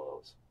damn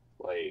close.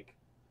 Like,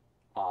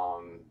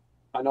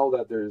 I know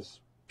that there's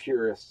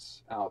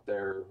purists out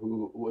there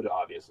who would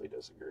obviously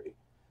disagree,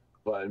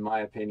 but in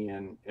my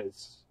opinion,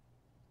 it's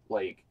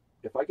like,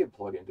 if I could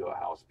plug into a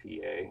house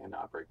PA and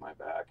not break my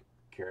back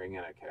carrying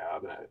in a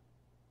cabinet,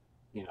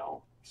 you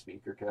know,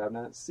 speaker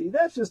cabinet. See,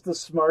 that's just the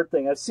smart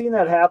thing. I've seen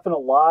that happen a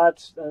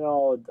lot. I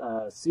know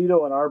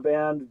Cito in our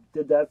band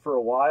did that for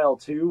a while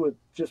too with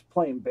just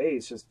playing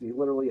bass. Just he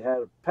literally had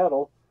a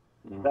pedal.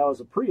 Mm-hmm. That was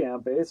a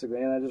preamp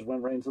basically, and I just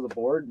went right into the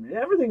board. And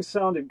everything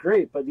sounded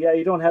great, but yeah,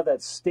 you don't have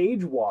that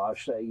stage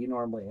wash that you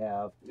normally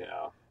have.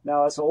 Yeah.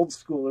 Now us old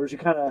schoolers,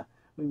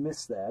 we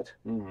miss that.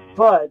 Mm-hmm.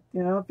 But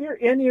you know, if your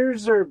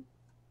in-ears are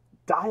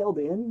dialed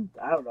in,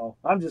 I don't know.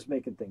 I'm just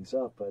making things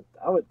up, but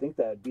I would think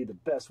that would be the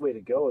best way to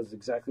go. Is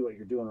exactly what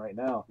you're doing right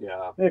now.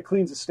 Yeah. And it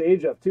cleans the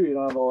stage up too. You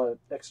don't have all that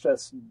extra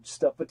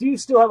stuff. But do you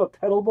still have a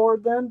pedal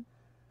board then?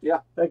 Yeah.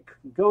 That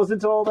goes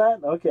into all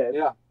that? Okay.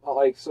 Yeah.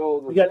 Like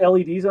so. You got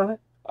LEDs on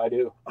it? I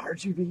do.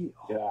 RGB.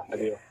 Oh, yeah, I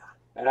do.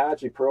 And I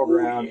actually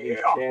program each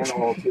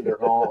channel to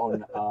their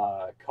own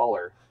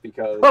color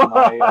because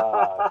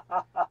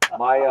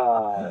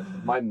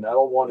my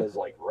metal one is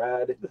like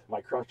red,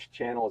 my crunch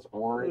channel is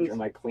orange, and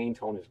my clean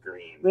tone is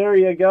green. There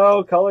you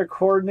go, color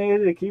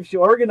coordinated. It keeps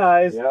you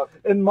organized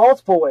in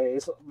multiple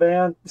ways,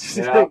 man.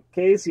 Yep.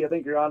 Casey, I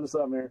think you're onto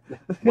something here.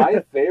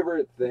 My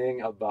favorite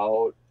thing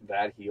about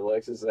that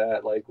Helix is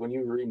that like when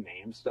you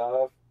rename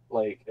stuff,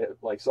 I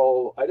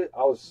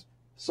was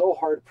so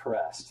hard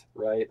pressed,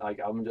 right? Like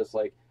I'm just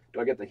like, do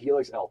I get the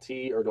Helix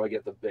LT or do I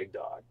get the big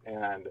dog?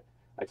 And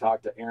I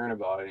talked to Aaron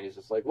about it, and he's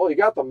just like, well, you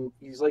got the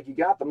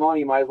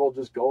money, might as well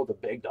just go with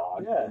the big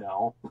dog, you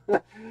know?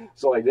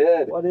 So I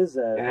did. What is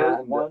that?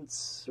 Hurt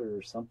once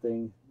or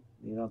something?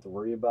 You don't have to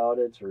worry about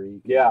it, or you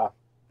can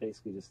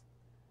basically just...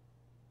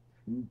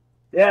 I'm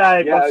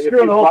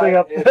screwing the whole thing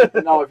up.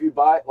 No, if you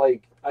buy,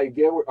 like, I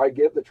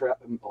get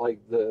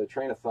the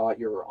train of thought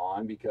you were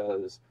on,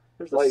 because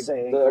There's a like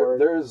saying for it.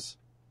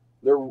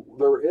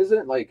 there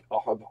isn't like a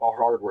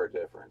hardware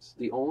difference.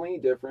 The only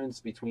difference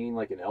between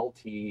like an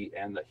LT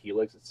and the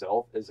Helix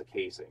itself is the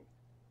casing,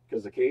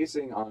 because the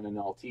casing on an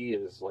LT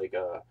is like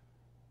a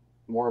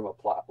more of a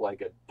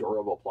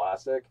durable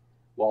plastic,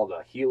 while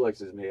the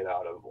Helix is made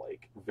out of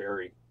like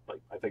very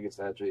I think it's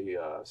actually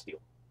steel.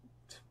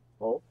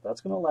 Well,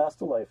 that's gonna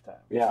last a lifetime.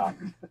 Yeah.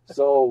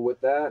 So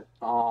with that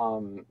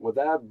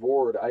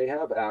board, I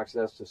have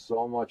access to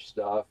so much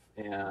stuff,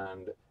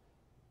 and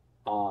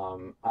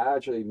I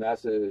actually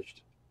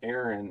messaged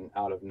Aaron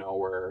out of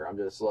nowhere. I'm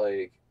just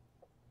like,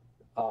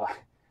 I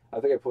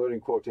think I put in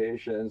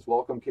quotations,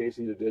 "Welcome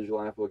Casey to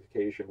digital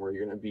amplification, where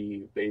you're going to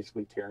be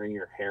basically tearing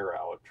your hair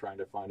out trying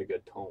to find a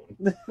good tone."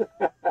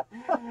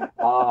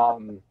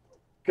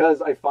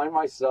 Because I find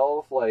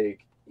myself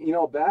like,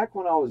 back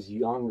when I was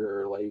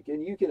younger, like,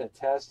 and you can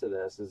attest to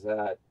this, is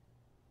that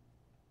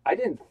I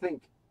didn't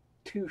think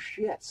two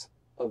shits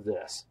of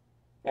this.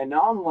 And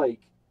now I'm like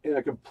in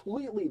a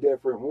completely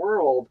different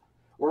world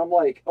where I'm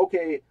like,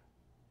 okay,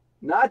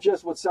 not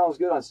just what sounds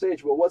good on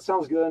stage, but what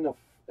sounds good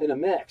in a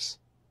mix.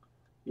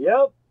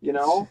 Yep.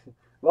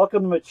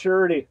 Welcome to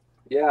maturity.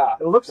 Yeah.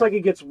 It looks like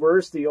it gets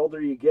worse the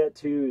older you get,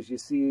 too, as you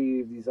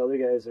see these other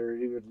guys that are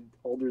even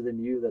older than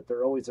you, that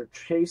they're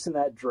chasing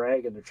that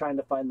dragon. They're trying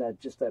to find that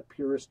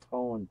purest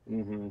tone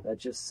that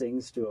just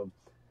sings to them.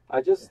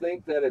 I just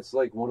think that it's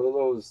like one of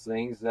those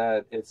things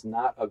that it's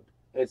not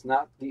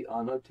the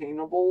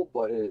unattainable,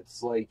 but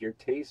it's like your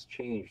taste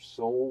changed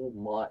so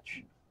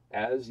much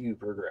as you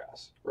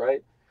progress,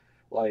 right?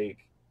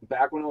 Like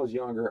back when I was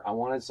younger, I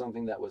wanted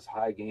something that was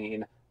high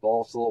gain,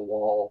 balls to the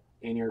wall,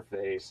 in your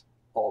face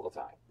all the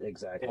time.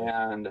 Exactly.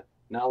 And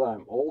now that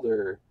I'm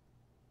older,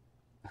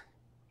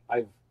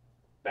 I've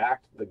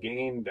backed the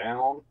gain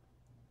down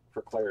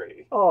for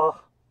clarity. Oh,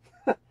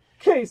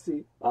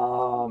 Casey.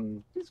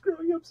 He's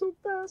growing up so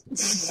fast.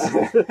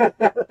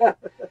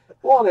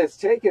 Well, and it's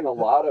taken a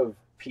lot of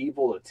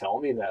people to tell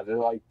me that. They're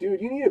like,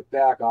 dude, you need to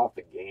back off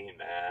the gain,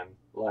 man.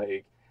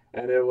 Like,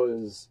 and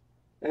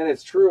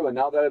it's true. And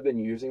now that I've been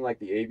using like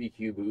the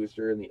ABQ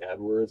booster and the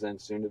Edwards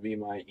and soon to be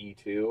my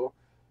E2,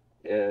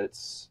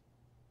 it's,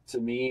 to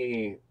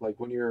me, like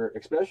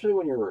especially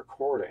when you're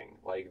recording,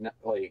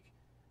 like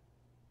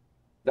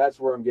that's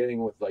where I'm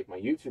getting with like my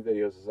YouTube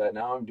videos, is that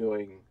now I'm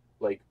doing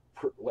like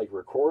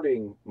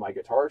recording my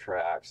guitar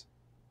tracks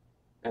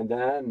and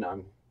then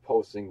I'm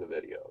posting the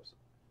videos,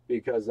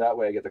 because that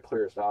way I get the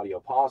clearest audio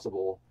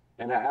possible,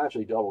 and I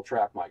actually double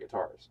track my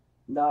guitars.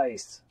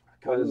 Nice.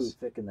 Because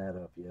thicken that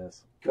up,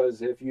 yes.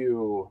 Because if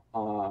you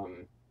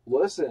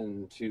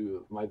listen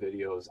to my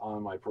videos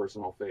on my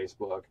personal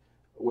Facebook,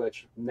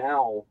 which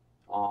now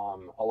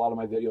a lot of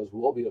my videos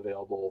will be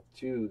available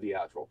to the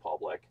actual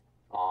public,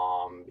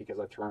 because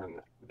I turned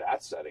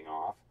that setting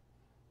off.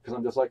 Because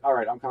I'm just like, all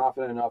right, I'm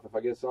confident enough. If I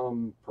get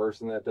some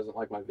person that doesn't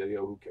like my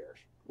video, who cares?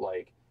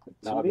 Like,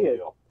 not a big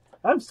deal.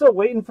 I'm still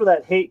waiting for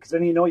that hate, because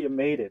then you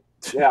made it.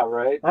 Yeah,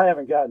 right? I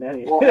haven't gotten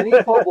any. Well, any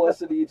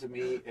publicity to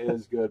me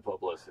is good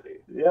publicity.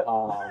 Yeah.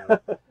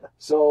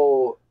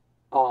 So,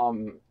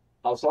 I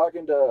was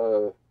talking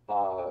to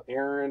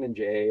Aaron and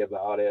Jay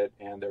about it,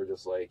 and they're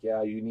just like,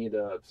 yeah, you need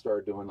to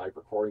start doing like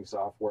recording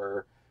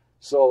software.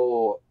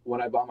 So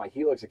when I bought my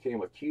Helix, it came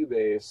with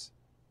Cubase,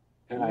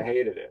 and I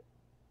hated it.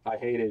 I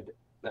hated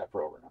that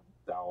program.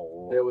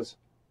 Oh. It was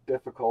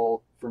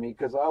difficult for me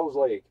because I was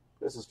like,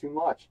 this is too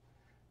much.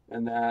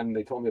 And then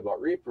they told me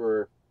about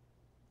Reaper,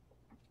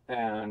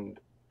 and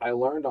I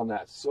learned on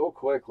that so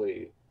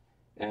quickly.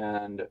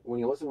 And when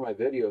you listen to my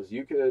videos,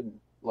 you can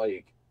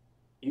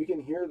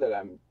hear that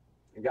I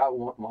got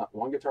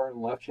one guitar in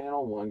the left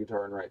channel, one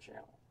guitar in the right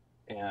channel.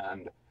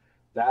 And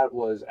that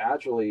was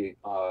actually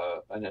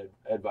an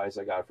advice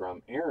I got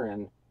from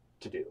Aaron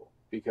to do,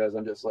 because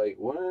I'm just like,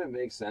 wouldn't it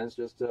make sense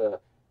just to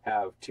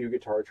have two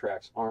guitar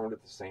tracks armed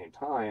at the same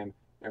time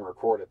and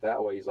record it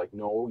that way? He's like,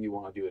 no, you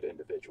want to do it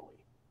individually,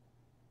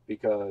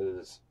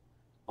 because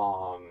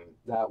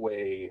that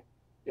way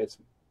it's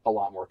a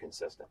lot more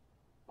consistent.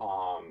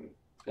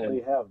 And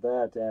you have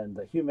that, and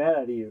the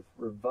humanity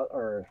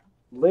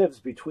lives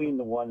between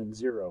the 1 and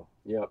 0.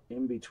 Yep.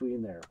 In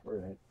between there,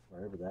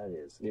 wherever that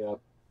is. Yep.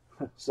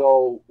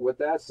 So with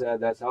that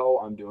said, that's how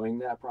I'm doing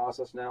that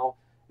process now.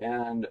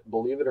 And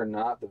believe it or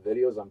not, the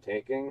videos I'm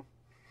taking,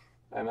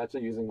 I'm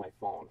actually using my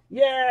phone.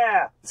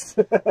 Yeah!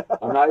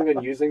 I'm not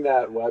even using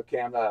that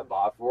webcam that I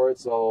bought for it.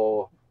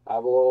 So I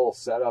have a little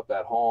setup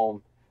at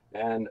home,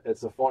 and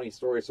it's a funny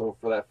story. So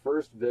for that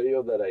first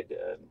video that I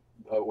did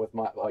with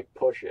my,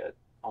 Push It,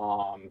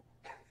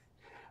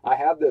 I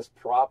had this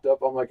propped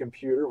up on my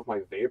computer with my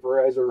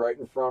vaporizer right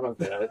in front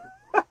of it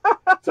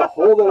to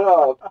hold it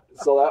up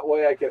so that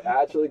way I could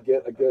actually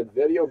get a good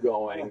video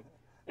going.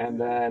 And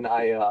then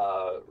I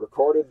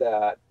recorded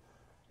that,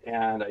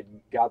 and I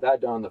got that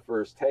done the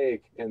first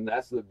take. And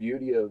that's the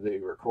beauty of the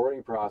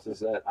recording process,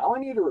 that I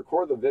only need to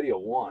record the video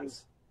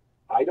once.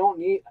 I don't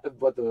need,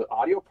 but the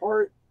audio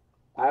part,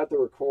 I have to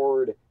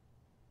record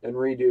and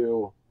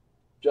redo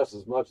just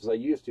as much as I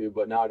used to,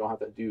 but now I don't have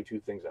to do two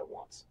things at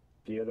once.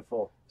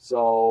 Beautiful.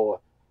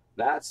 So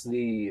that's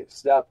the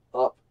step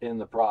up in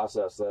the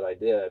process that I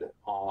did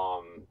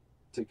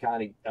to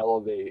kind of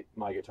elevate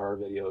my guitar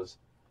videos.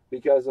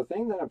 Because the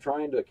thing that I'm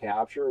trying to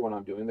capture when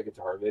I'm doing the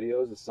guitar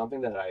videos is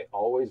something that I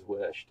always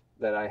wished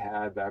that I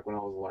had back when I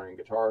was learning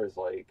guitar. Is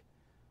like,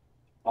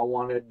 I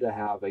wanted to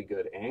have a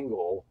good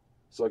angle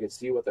so I could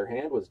see what their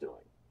hand was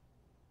doing.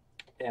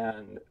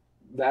 And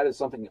that is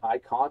something I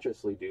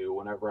consciously do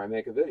whenever I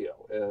make a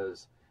video,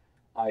 is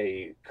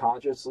I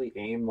consciously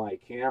aim my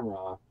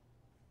camera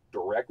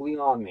directly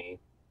on me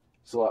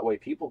so that way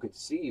people could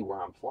see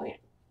where I'm playing.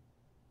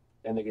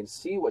 And they can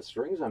see what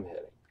strings I'm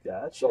hitting.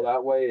 Gotcha. So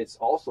that way it's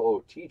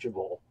also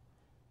teachable,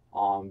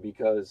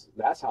 because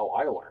that's how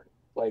I learned.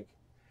 Like,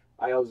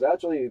 I went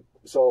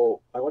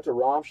to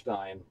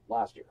Rammstein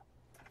last year,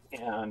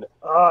 and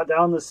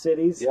down the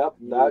cities. Yep,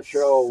 that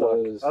show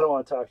was. I don't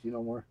want to talk to you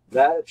no more.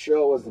 That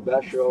show was the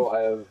best show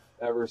I have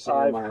ever seen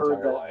in my entire life.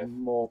 I've heard that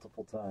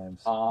multiple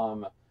times.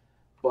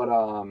 But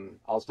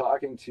I was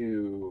talking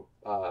to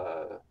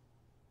Aaron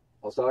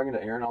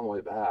on the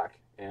way back,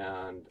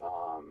 and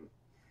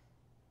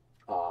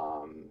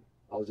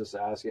I was just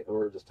asking, we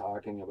were just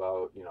talking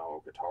about,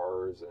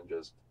 guitars and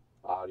just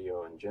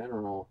audio in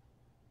general.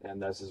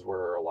 And this is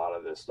where a lot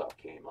of this stuff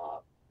came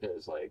up,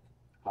 is like,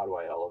 how do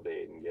I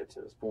elevate and get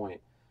to this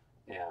point?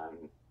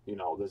 And,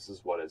 this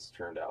is what it's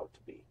turned out to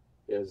be,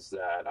 is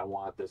that I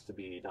want this to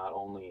be not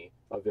only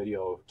a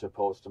video to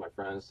post to my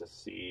friends to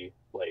see,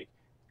 like,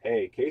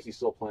 hey, Casey's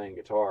still playing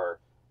guitar,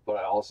 but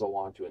I also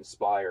want to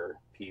inspire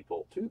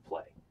people to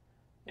play.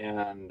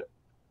 And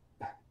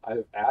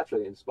I've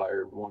actually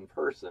inspired one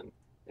person,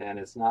 and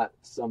it's not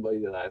somebody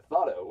that I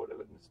thought I would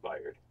have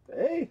inspired.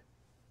 Hey.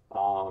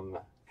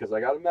 Because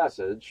I got a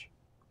message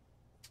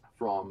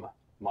from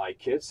my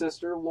kid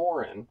sister,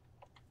 Lauren,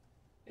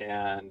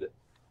 and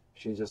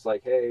she's just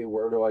like, hey,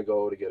 where do I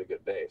go to get a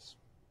good bass?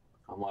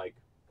 I'm like,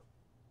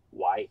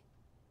 why?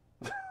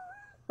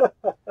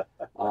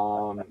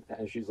 And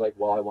she's like,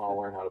 well, I want to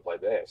learn how to play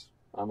bass.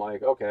 I'm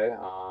like, okay,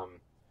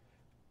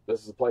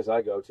 this is the place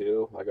I go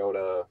to. I go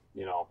to,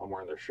 I'm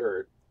wearing their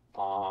shirt.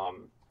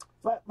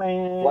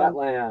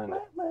 Flatland.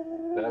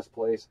 Best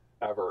place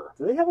ever.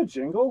 Do they have a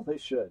jingle? They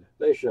should.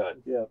 They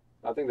should. Yeah.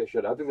 I think they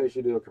should. I think they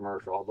should do a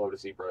commercial. I'd love to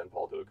see Brett and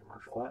Paul do a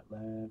commercial.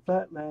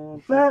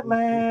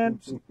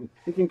 Flatland.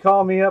 You can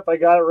call me up. I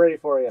got it ready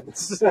for you.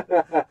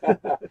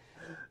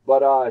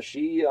 But I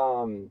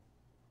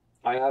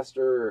asked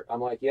her, I'm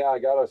like, yeah, I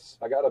got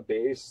a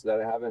bass that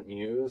I haven't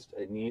used.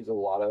 It needs a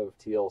lot of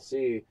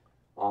TLC,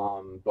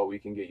 but we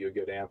can get you a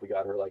good amp. We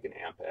got her like an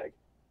amp egg.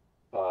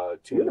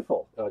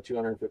 Beautiful.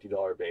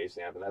 $250 bass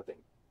amp, and that thing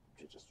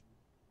just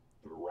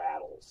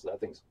rattles. That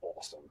thing's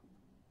awesome.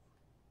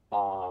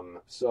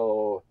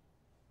 So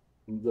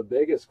the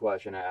biggest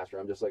question I asked her,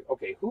 I'm just like,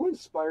 okay, who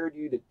inspired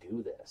you to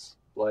do this?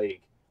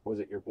 Like, was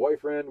it your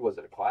boyfriend? Was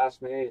it a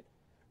classmate?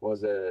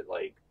 Was it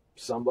like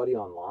somebody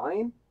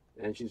online?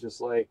 And she's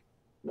just like,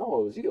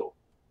 no, it was you.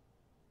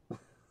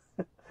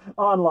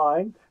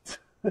 Online.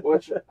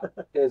 Which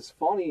is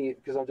funny,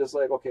 because I'm just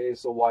like, okay,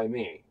 so why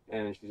me?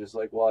 And she's just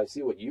like, well, I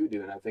see what you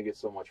do, and I think it's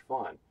so much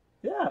fun.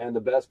 Yeah. And the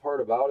best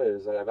part about it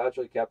is that I've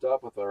actually kept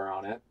up with her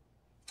on it,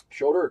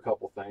 showed her a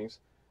couple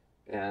things,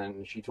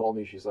 and she told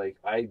me, she's like,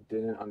 I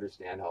didn't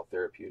understand how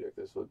therapeutic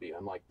this would be.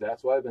 I'm like,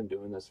 that's why I've been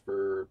doing this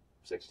for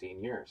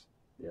 16 years.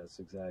 Yes,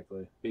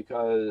 exactly.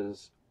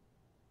 Because,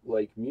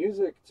 like,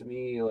 music to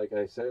me, like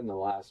I said in the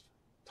last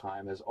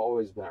time, has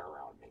always been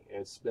around me.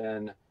 It's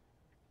been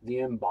the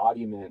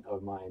embodiment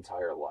of my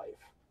entire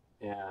life.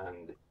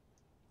 And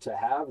to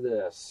have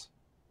this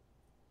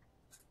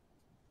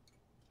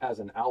as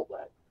an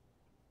outlet,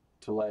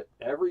 to let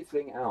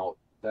everything out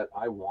that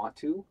I want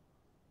to,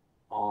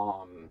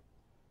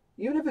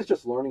 even if it's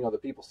just learning other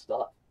people's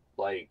stuff,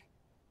 like,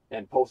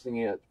 and posting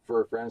it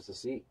for friends to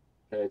see,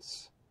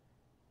 it's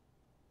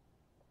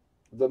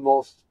the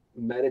most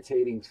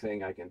meditating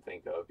thing I can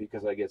think of,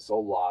 because I get so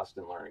lost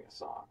in learning a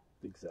song.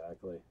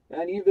 Exactly.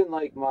 And even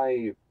like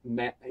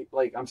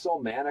I'm so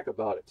manic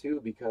about it too,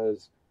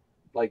 because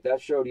like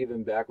that showed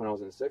even back when I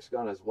was in Six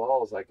Gun as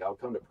well. As like, I'll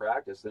come to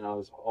practice and I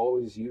was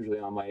always usually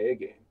on my A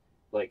game.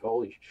 Like,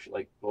 holy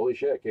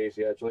shit,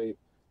 Casey actually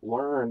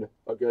learned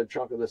a good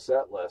chunk of the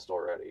set list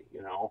already,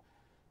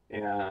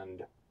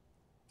 and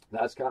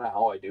that's kind of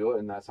how I do it.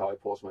 And that's how I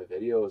post my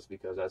videos,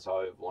 because that's how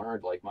I've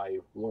learned. Like, my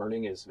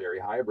learning is very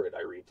hybrid.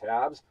 I read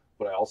tabs,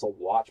 but I also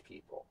watch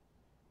people,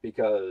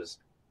 because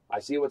I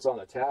see what's on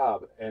the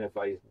tab, and if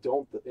I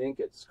don't think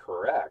it's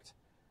correct,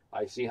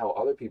 I see how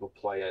other people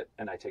play it,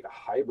 and I take a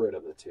hybrid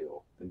of the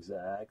two.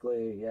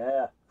 Exactly,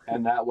 yeah.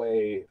 And that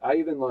way, I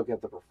even look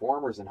at the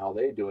performers and how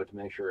they do it to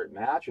make sure it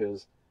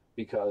matches,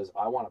 because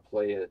I want to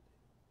play it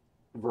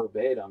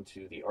verbatim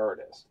to the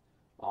artist.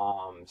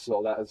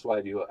 So that's why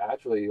I do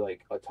actually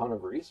like a ton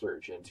of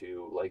research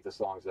into like the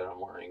songs that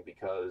I'm learning,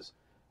 because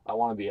I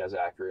want to be as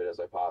accurate as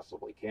I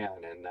possibly can.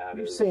 And that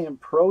You're saying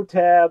Pro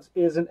Tabs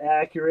isn't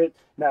accurate?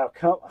 Now,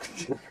 come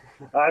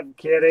I'm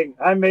kidding.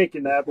 I'm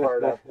making that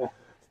part up.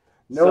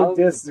 No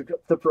diss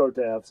to Pro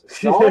Tabs.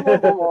 Some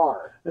of them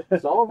are.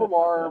 Some of them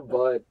are,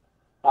 but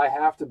I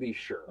have to be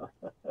sure.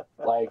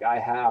 Like, I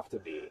have to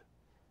be.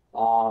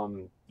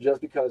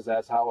 Just because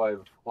that's how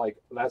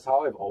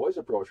I've always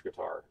approached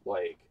guitar.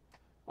 Like,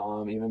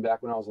 even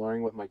back when I was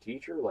learning with my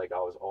teacher, like, I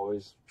was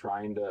always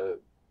trying to,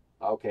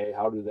 okay,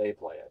 how do they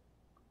play it?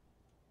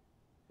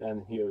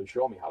 And he would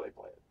show me how they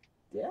play it.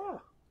 Yeah.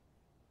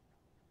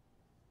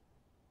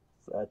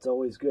 So that's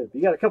always good.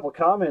 We got a couple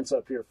comments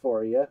up here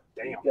for you.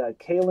 Damn. We got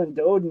Kalen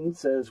Doden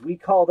says, we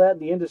call that in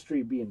the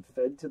industry being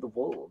fed to the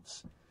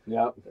wolves.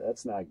 Yep.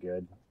 That's not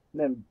good.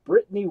 And then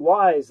Brittany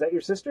Wise, is that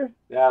your sister?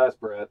 Yeah, that's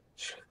Brett.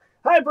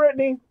 Hi,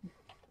 Brittany.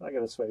 I got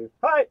to swear.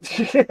 Hi.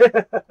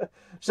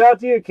 Shout out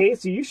to you,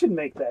 Casey. You should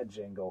make that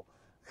jingle.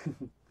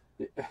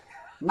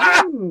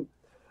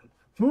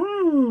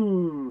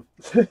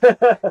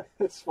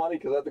 It's funny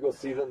because I have to go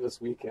see them this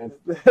weekend.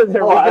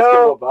 There we I'll ask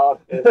go. them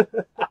about it.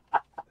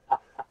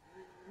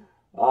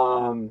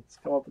 Let's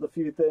come up with a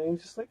few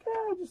things. Just like,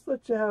 just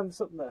let you have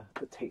something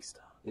to taste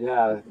of.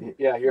 Yeah,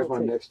 here's my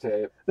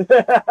mixtape.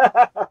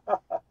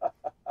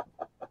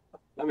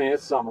 I mean,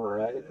 it's summer,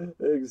 right?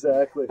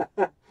 Exactly.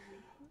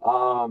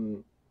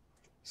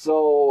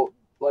 So,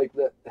 like,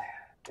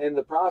 and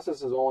the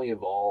process has only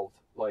evolved,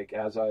 like,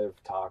 as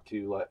I've talked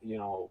to, you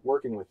know,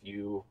 working with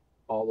you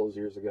all those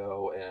years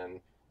ago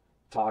and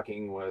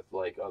talking with,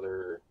 like,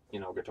 other, you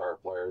know, guitar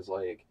players.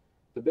 Like,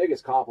 the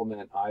biggest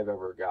compliment I've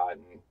ever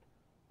gotten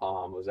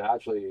was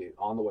actually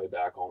on the way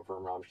back home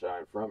from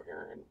Rammstein from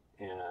Aaron,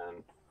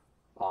 and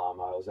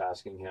I was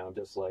asking him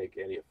just like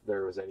if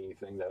there was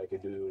anything that I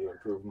could do to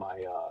improve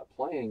my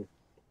playing,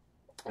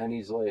 and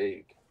he's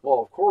like, well,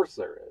 of course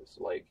there is.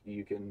 Like,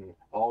 you can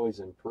always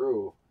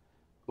improve,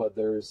 but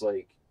there's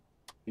like,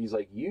 he's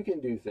like, you can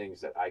do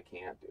things that I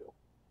can't do,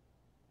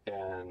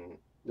 and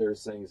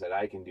there's things that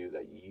I can do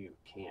that you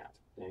can't.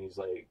 And he's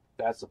like,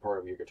 that's a part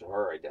of your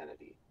guitar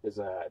identity, is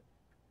that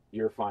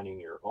you're finding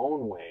your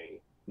own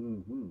way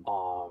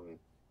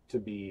to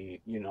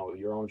be, you know,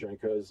 your own journey.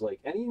 Because like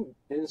any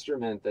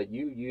instrument that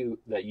you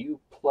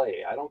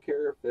play, I don't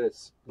care if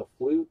it's the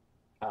flute,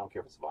 I don't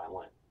care if it's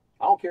violin,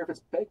 I don't care if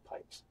it's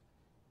bagpipes.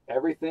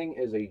 Everything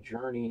is a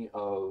journey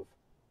of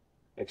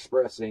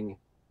expressing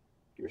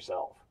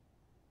yourself.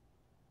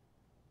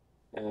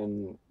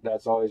 And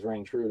that's always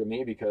rang true to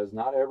me, because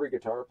not every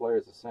guitar player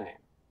is the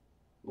same.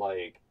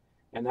 Like,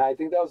 and I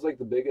think that was like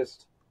the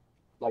biggest,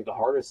 like the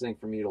hardest thing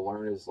for me to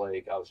learn, is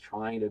like I was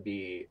trying to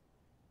be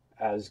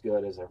as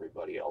good as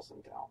everybody else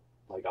in town.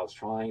 Like, I was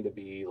trying to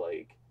be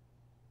like,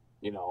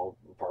 you know,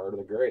 part of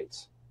the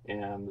greats.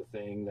 And the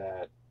thing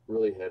that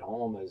really hit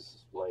home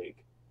is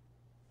like,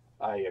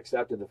 I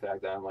accepted the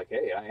fact that I'm like,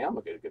 hey, I am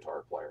a good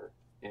guitar player.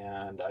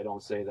 And I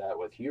don't say that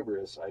with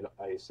hubris.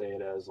 I say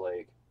it as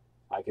like,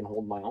 I can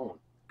hold my own.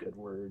 Good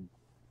word.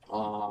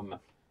 I'm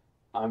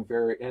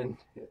very, and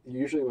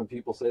usually when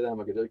people say that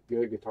I'm a good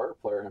guitar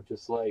player, I'm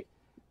just like,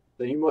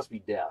 then you must be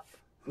deaf.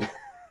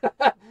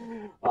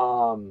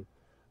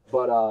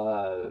 But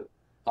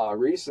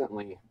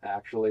recently,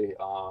 actually,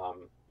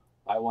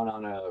 I went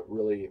on a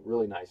really,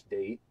 really nice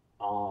date,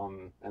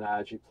 and I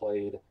actually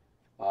played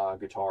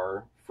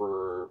guitar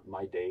for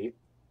my date,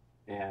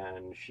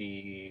 and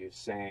she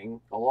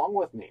sang along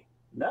with me.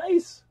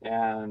 Nice.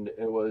 And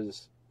it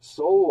was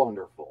so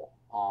wonderful.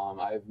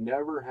 I've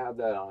never had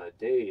that on a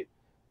date,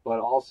 but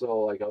also,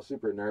 like, I was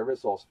super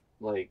nervous. I was,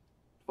 like,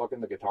 fucking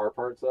the guitar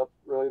parts up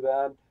really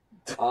bad.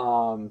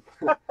 So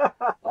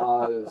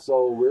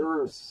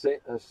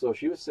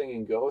she was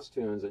singing ghost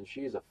tunes, and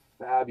she's a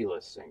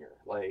fabulous singer.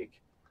 Like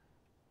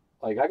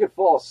I could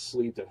fall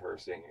asleep to her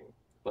singing.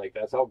 Like,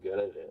 that's how good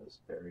it is.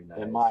 Very nice.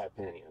 In my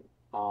opinion.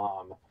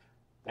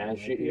 And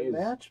she's a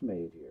match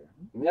made here.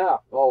 Yeah.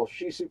 Oh,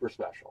 she's super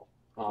special.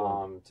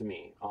 To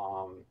me.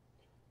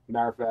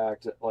 Matter of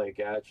fact, like,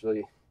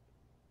 actually,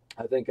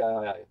 I think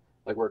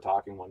like, we're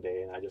talking one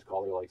day, and I just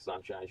called her like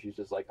Sunshine. She's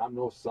just like, I'm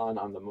no sun,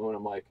 I'm the moon.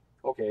 I'm like,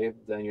 okay,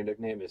 then your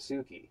nickname is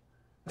Suki,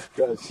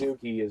 because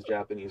Suki is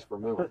Japanese for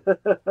moon.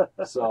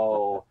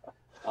 So,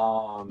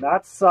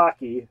 not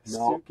Saki,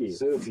 no, Suki.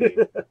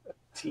 Tsuki.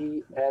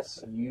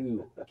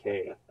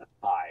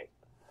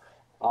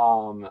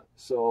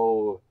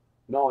 So,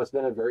 no, it's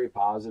been a very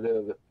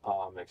positive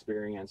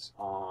experience.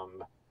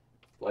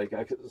 Like,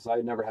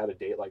 I'd never had a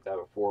date like that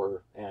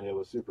before, and it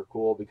was super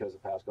cool, because the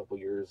past couple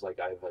of years, like,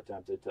 I've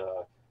attempted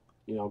to,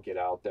 you know, get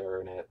out there,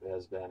 and it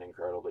has been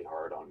incredibly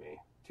hard on me,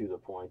 to the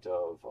point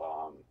of,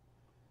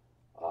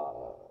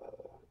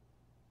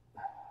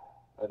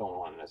 I don't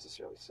want to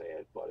necessarily say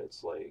it, but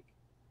it's like,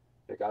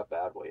 it got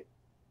bad weight,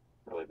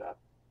 really bad.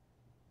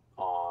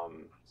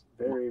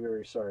 Very,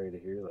 very sorry to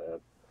hear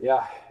that.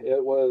 Yeah,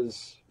 it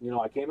was, you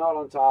know, I came out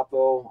on top,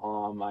 though.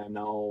 I am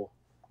now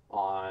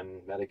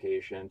on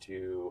medication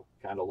to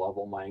kind of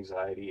level my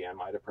anxiety and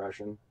my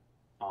depression.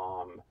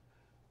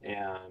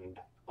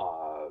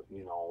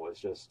 You know, it's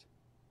just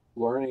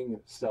learning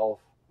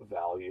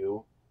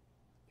self-value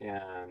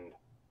and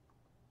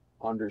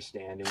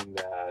understanding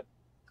that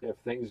if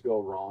things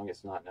go wrong,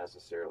 it's not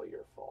necessarily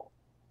your fault.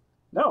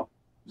 No,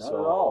 not at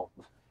all.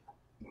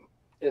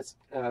 It's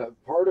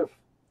part of,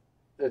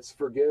 it's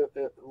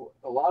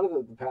a lot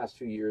of the past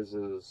 2 years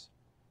is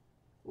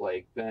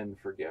like been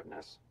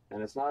forgiveness.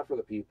 And it's not for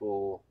the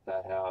people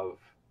that have,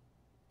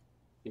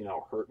 you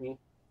know, hurt me.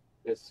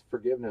 It's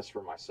forgiveness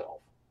for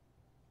myself.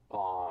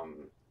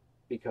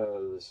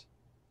 Because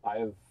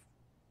I've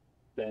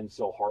been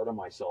so hard on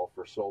myself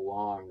for so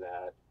long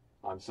that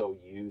I'm so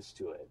used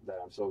to it, that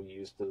I'm so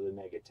used to the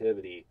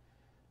negativity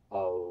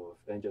of,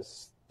 and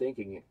just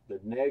thinking the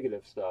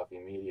negative stuff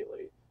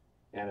immediately.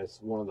 And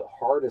it's one of the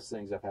hardest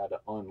things I've had to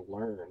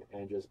unlearn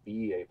and just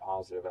be a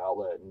positive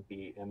outlet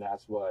and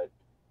that's what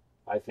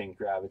I think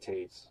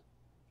gravitates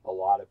a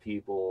lot of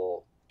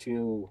people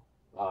to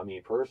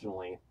me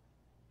personally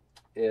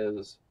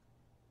is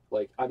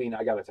like, I mean,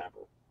 I got a temper.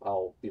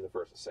 I'll be the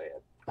first to say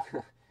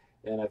it.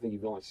 And I think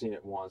you've only seen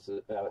it once.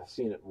 I've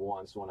seen it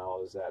once when I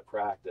was at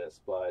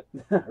practice, but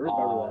I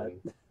remember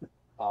that.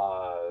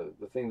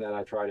 The thing that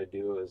I try to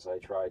do is I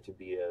try to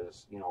be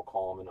as, you know,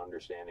 calm and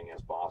understanding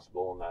as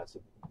possible, and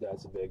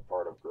that's a big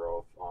part of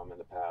growth in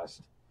the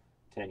past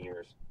 10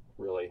 years,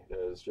 really,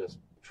 is just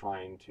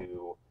trying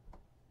to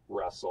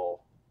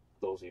wrestle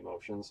those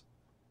emotions.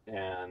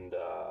 And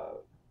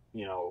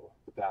you know,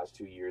 the past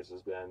 2 years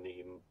has been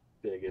the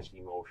biggest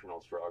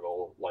emotional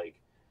struggle, like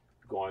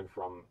going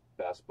from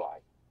Best Buy,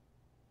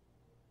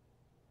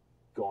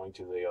 going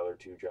to the other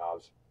 2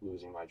 jobs,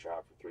 losing my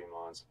job for 3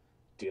 months,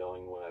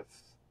 dealing with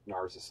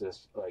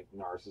narcissism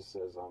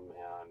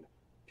and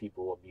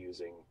people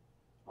abusing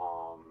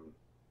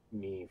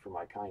me for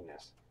my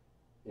kindness.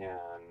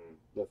 And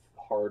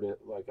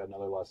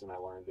another lesson I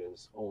learned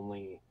is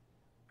only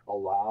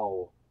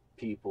allow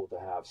people to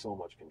have so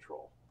much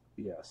control.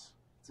 Yes,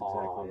 that's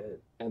exactly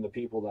it. And the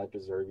people that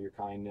deserve your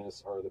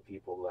kindness are the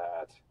people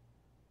that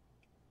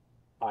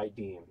I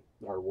deem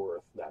are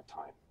worth that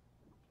time.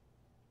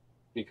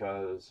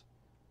 Because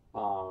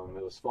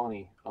it was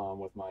funny,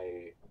 with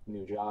my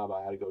new job,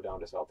 I had to go down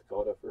to South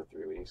Dakota for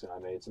 3 weeks, and I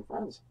made some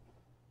friends.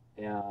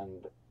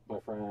 And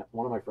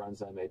one of my friends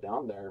that I made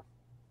down there,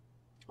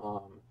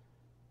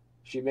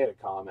 she made a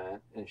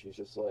comment, and she's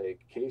just like,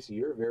 Casey,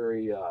 you're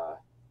very,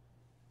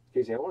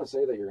 Casey, I want to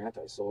say that you're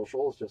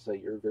antisocial. It's just that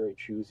you're very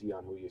choosy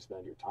on who you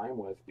spend your time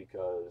with,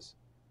 because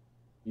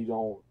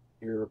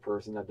you're a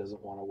person that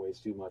doesn't want to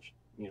waste too much,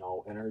 you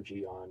know,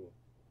 energy on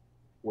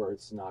where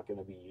it's not going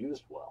to be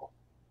used well.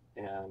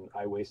 And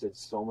I wasted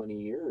so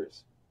many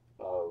years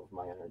of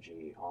my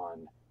energy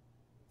on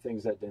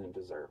things that didn't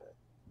deserve it.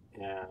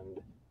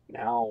 And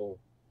now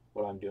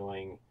what I'm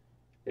doing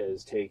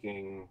is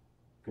taking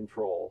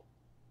control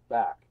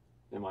back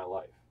in my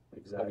life.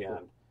 Exactly.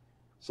 Again.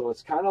 So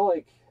it's kind of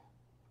like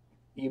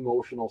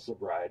emotional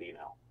sobriety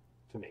now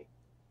to me,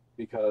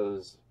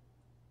 because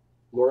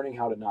learning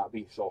how to not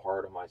be so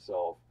hard on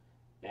myself,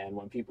 and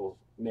when people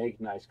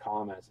make nice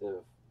comments,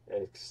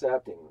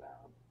 accepting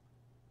them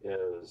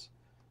is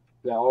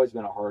always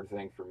been a hard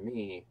thing for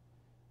me,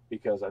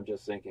 because I'm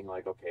just thinking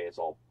like, okay, it's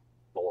all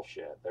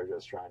bullshit. They're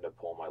just trying to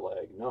pull my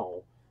leg.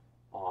 No.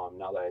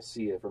 Now that I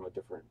see it from a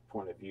different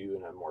point of view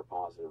and a more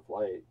positive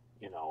light,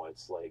 you know,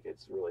 it's like,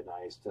 it's really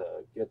nice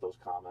to get those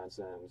comments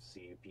and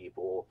see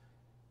people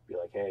be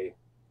like, hey,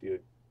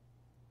 dude,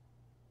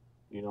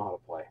 you know how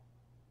to play.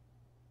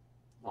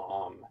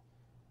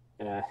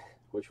 And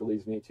which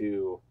leads me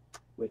to...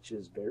 Which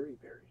is very,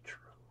 very true.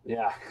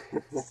 Yeah.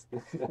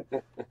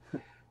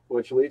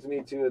 Which leads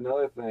me to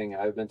another thing.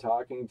 I've been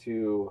talking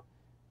to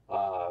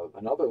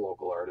another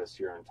local artist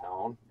here in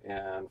town,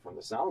 and from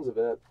the sounds of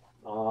it,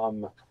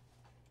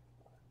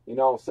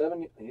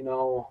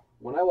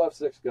 when I left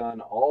Six Gun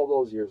all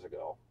those years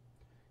ago,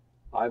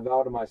 I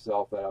vowed to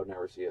myself that I would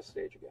never see a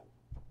stage again,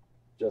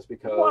 just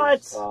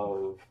because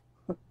of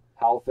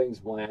how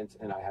things went,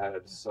 and I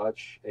had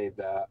such a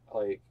bad,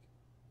 like,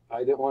 I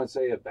didn't want to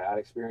say a bad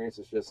experience.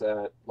 It's just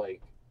that,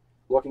 like,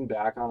 looking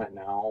back on it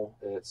now,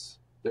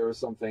 there were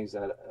some things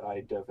that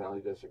I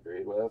definitely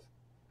disagreed with,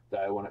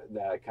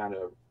 that kind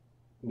of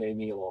made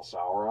me a little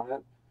sour on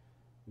it.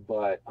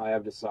 But I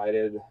have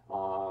decided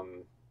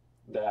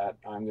that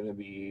I'm going to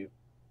be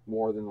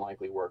more than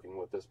likely working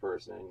with this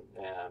person,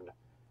 and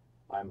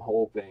I'm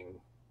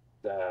hoping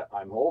that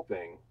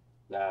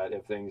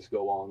if things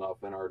go well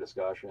enough in our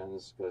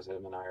discussions, because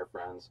him and I are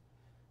friends,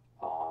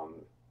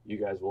 you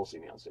guys will see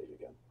me on stage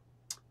again.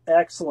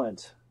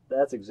 Excellent.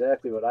 That's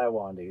exactly what I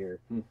wanted to hear.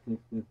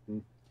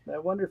 I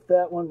wonder if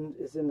that one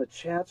is in the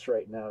chats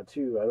right now,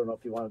 too. I don't know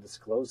if you want to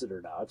disclose it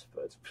or not,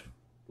 but...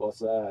 What's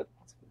that?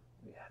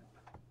 Yeah.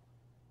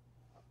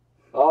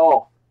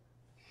 Oh!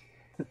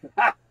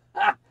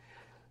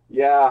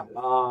 Yeah,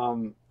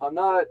 I'm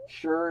not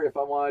sure if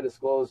I want to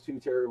disclose too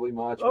terribly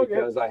much,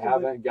 because I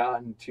haven't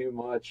gotten too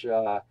much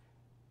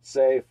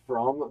say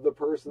from the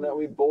person that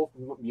we both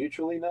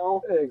mutually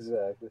know.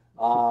 Exactly.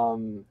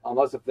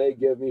 Unless if they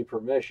give me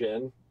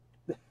permission.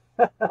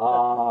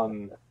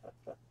 And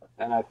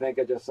I think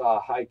I just saw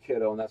a hi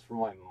kiddo, and that's from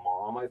my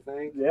mom, I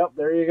think. Yep,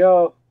 there you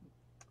go.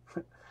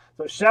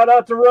 So shout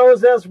out to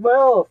Rose as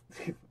well.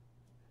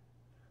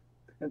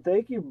 And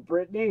thank you,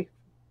 Brittany.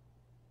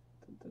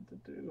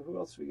 Who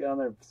else we got on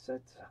there?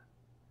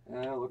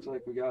 Yeah, it looks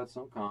like we got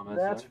some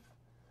comments there.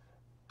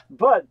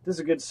 But this is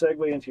a good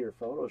segue into your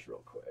photos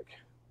real quick.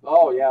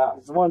 Oh, yeah.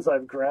 It's the ones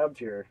I've grabbed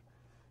here.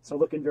 So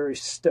looking very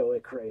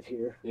stoic right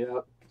here.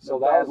 Yep. So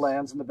the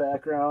Badlands in the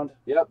background.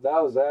 Yep,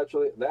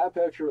 that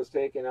picture was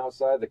taken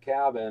outside the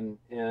cabin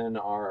in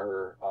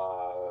our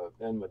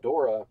in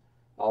Medora.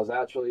 I was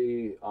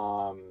actually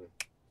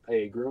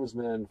a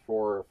groomsman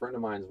for a friend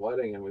of mine's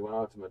wedding, and we went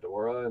out to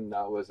Medora, and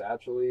that was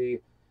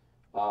actually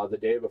the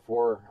day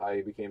before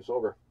I became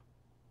sober.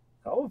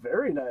 Oh,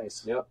 very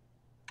nice. Yep.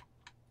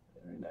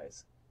 Very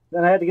nice.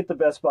 Then I had to get the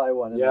Best Buy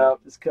one. Yeah.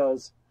 Just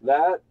because.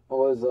 That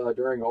was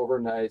during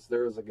overnights.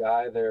 There was a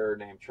guy there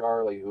named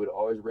Charlie who would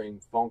always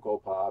bring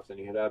Funko Pops, and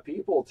he'd have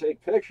people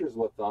take pictures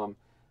with them.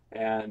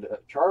 And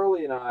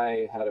Charlie and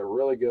I had a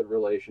really good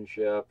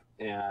relationship,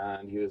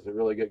 and he was a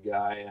really good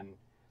guy. And,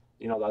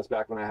 you know, that's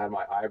back when I had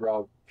my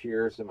eyebrow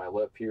pierced and my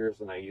lip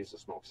pierced, and I used to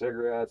smoke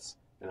cigarettes,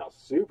 and I was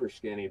super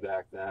skinny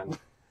back then.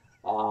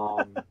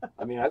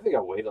 I mean, I think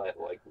I weighed like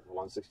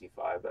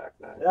 165 back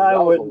then. Yeah, I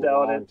wouldn't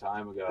doubt it. That was a long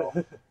time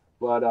ago.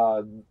 But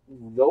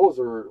those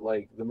are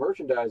like the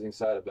merchandising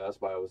side of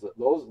Best Buy was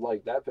those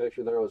like that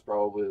picture there was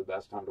probably the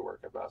best time to work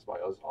at Best Buy.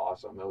 It was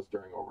awesome. It was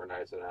during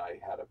overnights, and I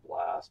had a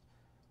blast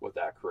with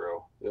that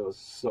crew. It was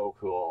so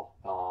cool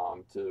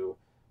to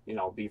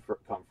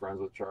become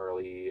friends with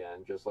Charlie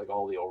and just like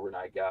all the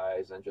overnight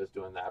guys and just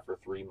doing that for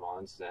 3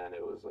 months, and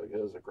it was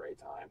a great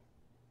time.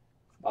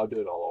 I'll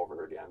do it all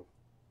over again.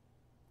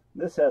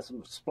 This has some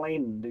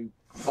explaining, dude.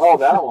 Oh,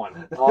 that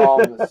one.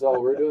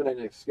 So we're doing an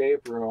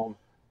escape room.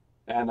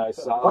 And I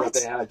saw that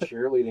they had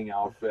cheerleading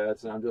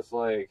outfits, and I'm just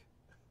like,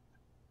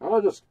 I'm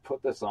gonna just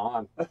put this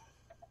on.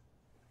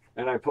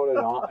 And I put it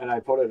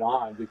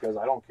on, because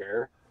I don't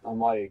care. I'm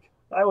like,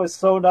 I was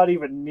so not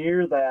even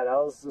near that. I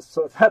was just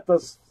so that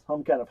was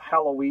some kind of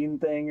Halloween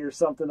thing or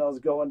something. I was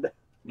going to.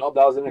 Nope,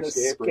 that was an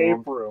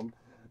escape room.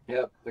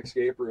 Yep,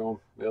 escape room.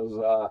 It was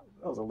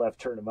that was a left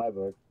turn in my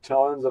book.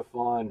 Tons of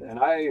fun, and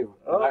I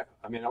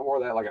wore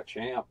that like a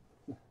champ.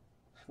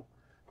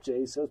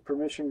 Jay says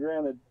permission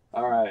granted.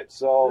 All right.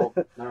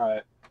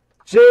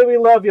 Jay, we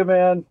love you,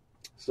 man.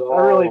 So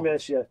I really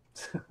miss you.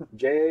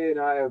 Jay and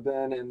I have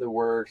been in the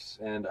works,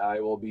 and I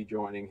will be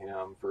joining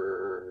him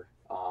for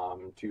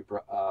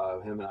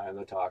him and I in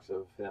the talks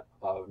of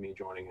me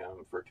joining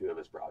him for 2 of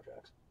his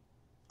projects.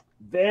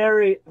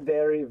 Very,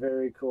 very,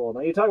 very cool. Now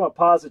you talk about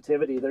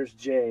positivity. There's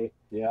Jay.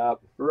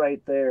 Yep.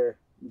 Right there.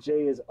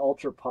 Jay is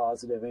ultra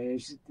positive, and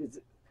it's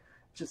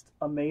just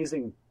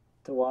amazing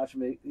to watch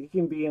him. He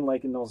can be in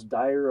the most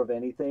dire of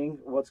anything,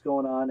 what's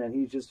going on, and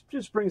he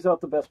just brings out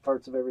the best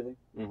parts of everything.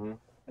 Mm-hmm.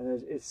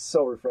 And it's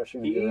so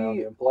refreshing to be around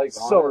him.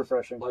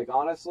 Refreshing. Like,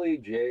 honestly,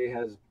 Jay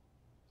has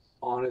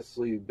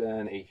honestly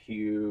been a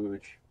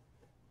huge,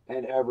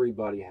 and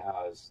everybody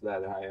has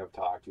that I have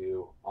talked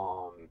to,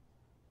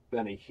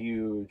 been a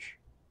huge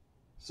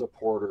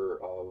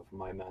supporter of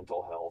my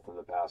mental health in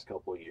the past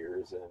couple of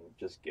years and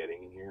just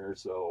getting here.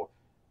 So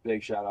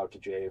big shout out to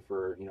Jay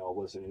for,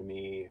 listening to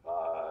me,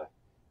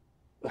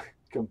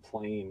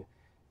 complain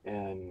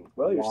and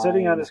you're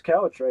sitting on his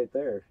couch right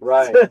there,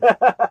 right?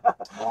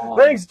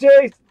 Thanks,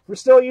 Jay. We're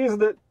still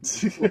using it.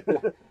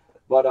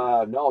 But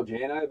no,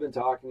 Jay and I have been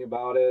talking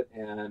about it,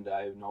 and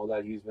I know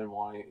that he's been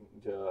wanting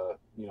to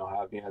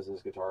have me as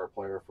his guitar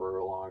player for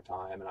a long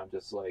time, and I'm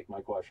just like, my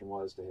question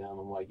was to him,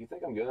 I'm like, you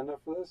think I'm good enough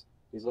for this?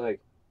 He's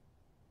like,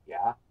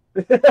 yeah.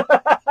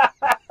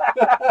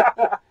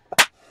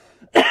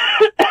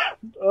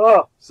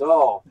 Oh,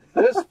 so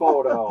this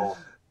photo.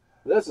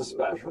 This is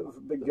special.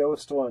 The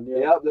ghost one, yeah.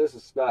 Yep, this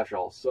is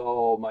special.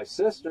 So my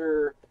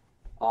sister,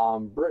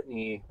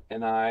 Brittany,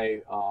 and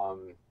I,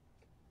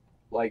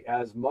 like,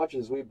 as much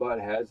as we butt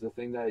heads, the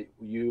thing that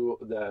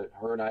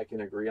her and I can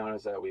agree on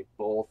is that we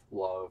both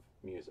love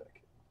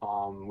music.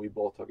 We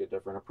both took a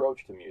different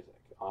approach to music.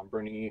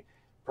 Brittany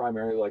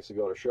primarily likes to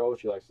go to shows.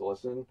 She likes to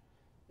listen.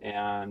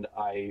 And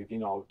I,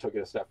 took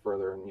it a step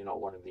further and,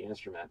 learned the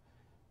instrument.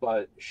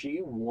 But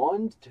she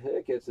won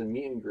tickets and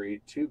meet and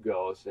greet to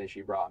Ghost, and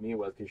she brought me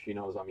with because she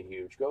knows I'm a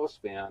huge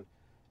Ghost fan.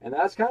 And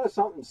that's kind of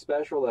something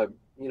special that,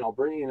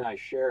 Brittany and I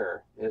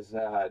share, is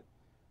that,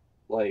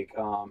 like,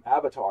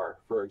 Avatar,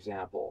 for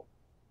example,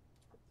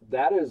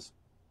 that is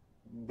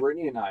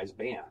Brittany and I's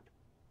band.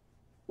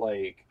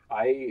 Like,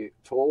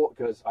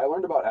 because I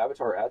learned about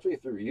Avatar actually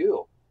through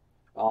you.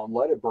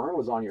 Let It Burn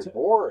was on your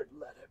board.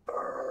 Let It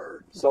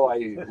Burn. So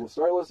I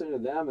started listening to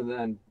them, and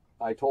then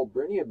I told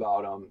Brittany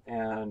about them,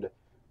 and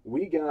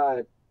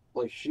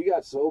she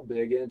got so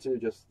big into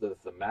just the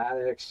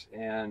thematics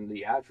and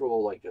the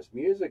actual, just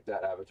music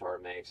that Avatar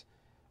makes,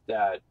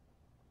 that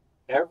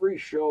every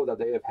show that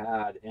they have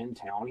had in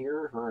town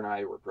here, her and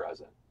I were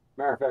present.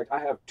 Matter of fact, I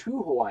have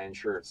 2 Hawaiian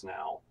shirts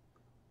now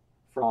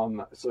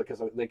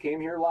because they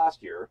came here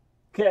last year.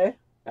 Okay.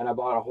 And I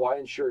bought a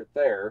Hawaiian shirt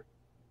there,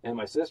 and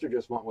my sister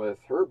just went with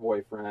her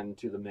boyfriend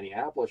to the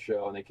Minneapolis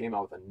show, and they came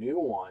out with a new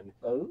one,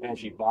 and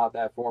she bought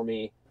that for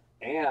me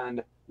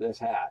and this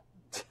hat.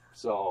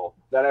 So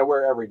that I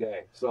wear every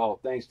day. So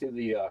thanks to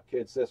the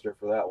kid's sister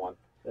for that one.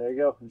 There you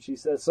go. And she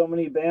says, so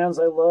many bands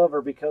I love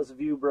are because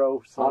of you,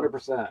 bro. So,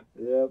 100%.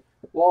 Yep.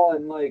 Well,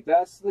 and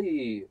that's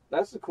the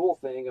cool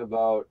thing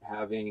about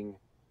having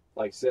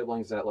like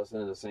siblings that listen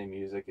to the same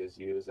music as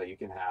you, is that you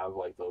can have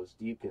like those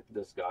deep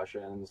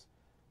discussions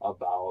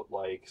about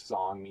like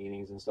song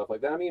meanings and stuff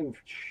like that. I mean,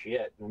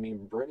 shit. I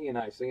mean, Brittany and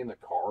I sing in the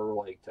car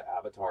like to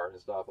Avatar and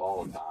stuff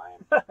all the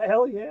time.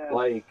 Hell yeah.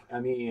 Like, I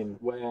mean,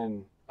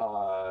 when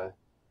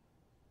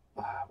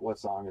what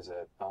song is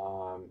it?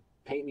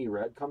 Paint Me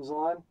Red comes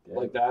on.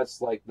 Yeah.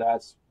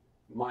 That's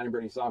mine and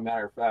Brittany's song.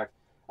 Matter of fact,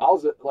 I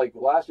was like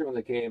last year when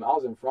they came, I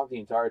was in front the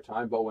entire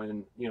time. But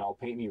when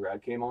Paint Me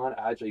Red came on,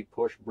 I actually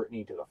pushed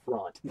Brittany to the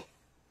front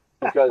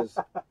because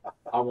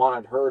I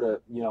wanted her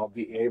to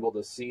be able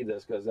to see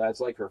this, because that's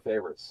like her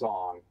favorite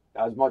song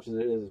as much as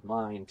it is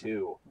mine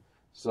too.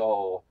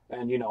 So,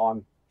 and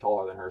I'm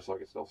taller than her, so I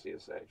can still see the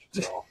stage.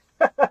 So,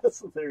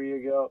 so there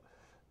you go.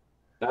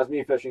 That's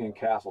me fishing in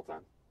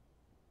Castleton.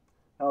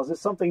 Now, is this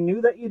something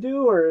new that you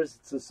do, or is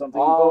this something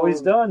you've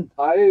always done?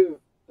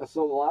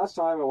 So the last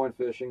time I went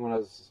fishing when I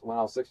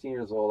was 16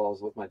 years old, I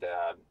was with my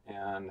dad,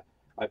 and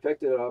I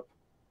picked it up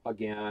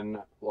again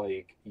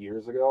like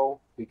years ago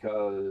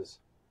because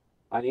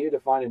I needed to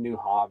find a new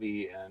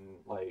hobby and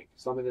like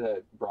something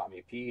that brought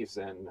me peace.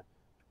 And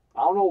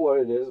I don't know what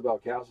it is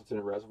about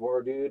Castleton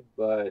Reservoir, dude,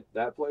 but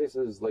that place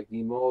is like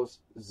the most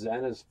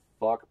zen as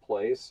fuck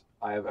place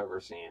I have ever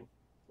seen.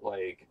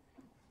 Like,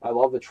 I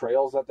love the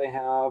trails that they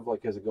have,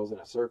 like, because it goes in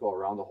a circle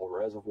around the whole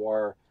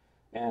reservoir.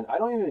 And I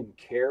don't even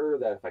care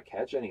that if I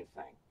catch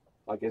anything.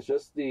 Like, it's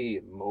just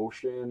the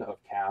motion of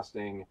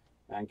casting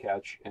and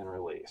catch and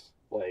release.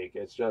 Like,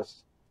 it's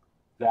just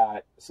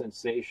that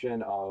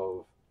sensation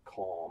of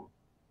calm.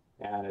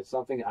 And it's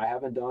something I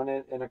haven't done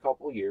it in a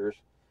couple of years,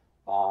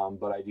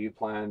 but I do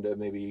plan to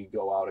maybe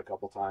go out a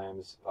couple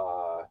times.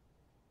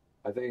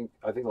 I think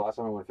the last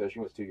time I went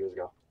fishing was 2 years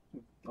ago.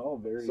 Oh,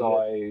 very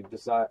good.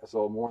 So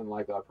So more than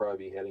likely I'll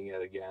probably be hitting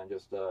it again,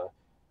 just to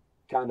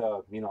kind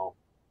of,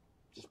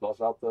 just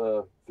bust out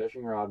the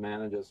fishing rod,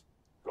 man, and just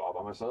go out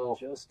by myself.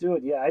 Just do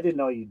it. Yeah, I didn't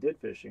know you did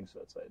fishing, so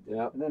that's what I did.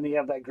 Yeah. And then you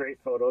have that great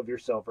photo of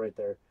yourself right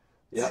there.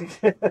 Yeah.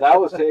 That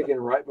was taken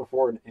right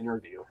before an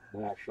interview,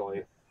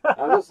 actually.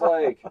 I'm just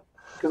like,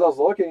 because I was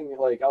looking,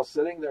 like, I was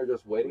sitting there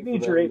just waiting. You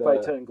need your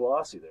 8x10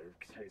 glossy there,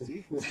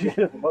 Casey.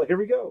 Well, here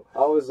we go.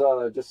 I was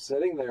just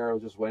sitting there. I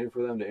was just waiting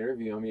for them to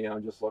interview me. I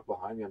just looked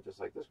behind me. I'm just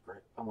like, this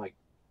great. I'm like,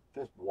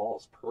 this wall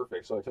is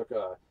perfect. So I took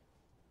a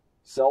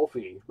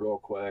selfie real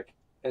quick.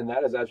 And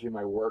that is actually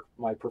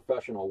my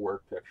professional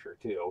work picture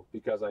too,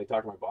 because I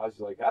talked to my boss.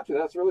 He's like, actually,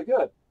 that's really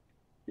good.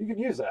 You can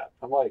use that.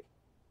 I'm like,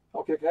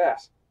 I'll kick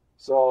ass.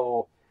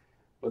 So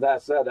with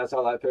that said, that's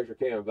how that picture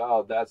came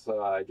about. That's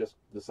I just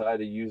decided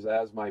to use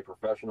as my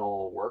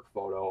professional work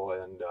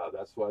photo, and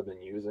that's what I've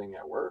been using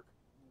at work.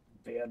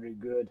 Very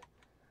good.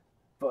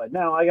 But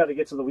now I got to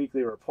get to the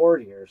weekly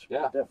report here. So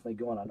yeah. We're definitely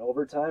going on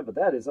overtime, but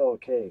that is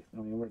okay.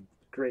 I mean, we're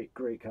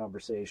great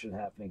conversation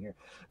happening here.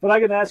 But I'm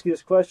going to ask you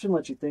this question,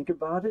 let you think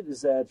about it,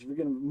 is that if you're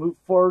going to move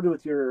forward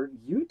with your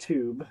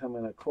YouTube, I'm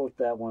going to quote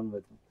that one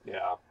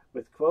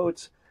with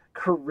quotes,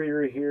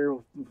 career here,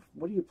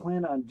 what do you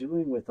plan on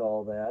doing with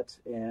all that?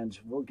 And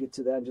we'll get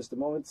to that in just a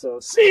moment.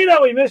 So, Cena,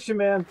 we miss you,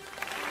 man.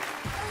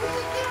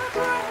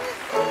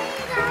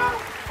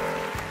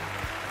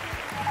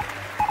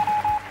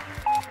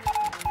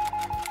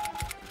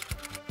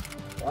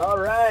 All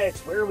right,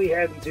 where are we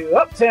heading to?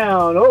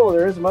 Uptown. Oh,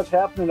 there isn't much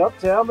happening in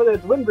Uptown, but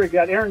at Windbridge,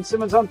 got Aaron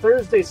Simmons on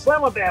Thursday,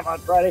 Slam with Bam on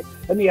Friday,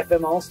 and the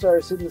FM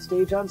All-Stars hitting the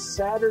stage on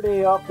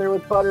Saturday off there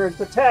with Butter and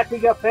Patak. We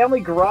got Family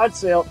Garage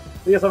Sale.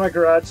 Because I'm a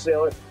garage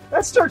sailor.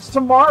 That starts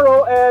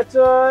tomorrow at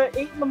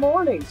 8 in the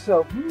morning.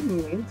 So,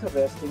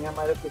 interesting. I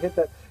might have to hit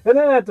that. And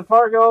then at the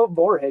Fargo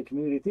Moorhead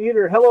Community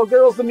Theater, Hello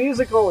Girls, the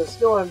musical is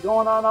still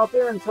going on out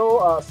there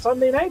until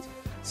Sunday night.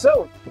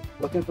 So,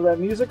 looking for that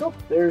musical?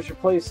 There's your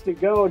place to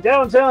go.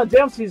 Downtown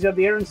Dempsey's at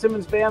the Aaron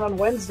Simmons Band on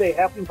Wednesday,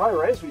 happening probably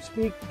right as we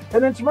speak.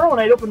 And then tomorrow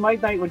night, open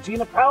mic night with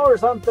Gina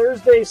Powers on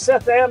Thursday,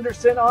 Seth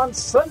Anderson on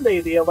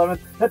Sunday the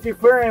 11th. At the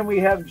Aquarium, we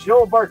have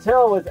Joe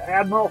Bartel with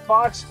Admiral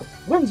Fox,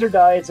 Windsor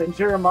Diets, and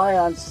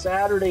Jeremiah on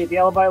Saturday. The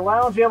Alibi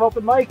Lounge, we have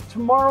open mic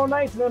tomorrow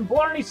night. And then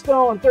Blarney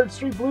Stone, 3rd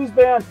Street Blues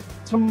Band,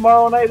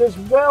 tomorrow night as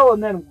well.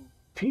 And then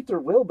Peter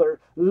Wilbur,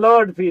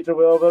 Lord Peter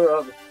Wilbur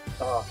of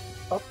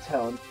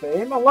Uptown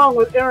fame, along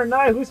with Aaron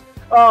Nye, who's is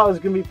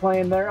going to be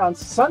playing there on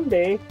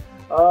Sunday,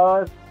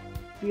 the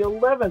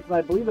 11th, and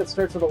I believe it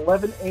starts at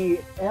 11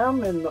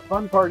 a.m. And the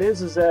fun part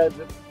is that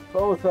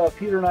both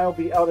Peter and I will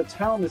be out of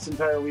town this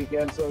entire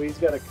weekend, so he's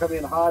got to come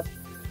in hot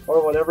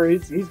or whatever.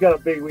 He's got a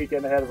big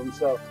weekend ahead of him,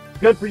 so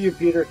good for you,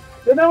 Peter.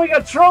 And then we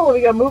got Trolla.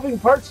 We got Moving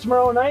Parts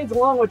tomorrow night,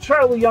 along with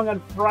Charlie Young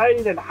on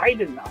Friday, then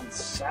Hayden on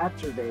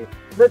Saturday,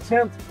 the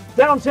 10th.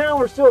 Downtown,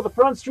 we're still at the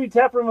Front Street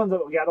Tap Room, and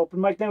we got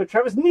open mic night with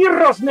Travis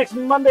Neros next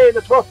Monday,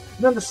 the 12th.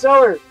 And then the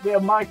Cellar, we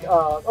have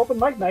open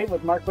mic night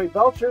with Mark Wade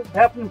Belcher,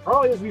 happening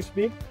probably as we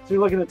speak. So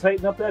you're looking to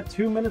tighten up that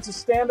 2 minutes of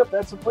stand-up.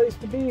 That's the place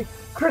to be.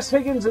 Chris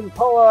Higgins and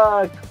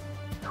Paula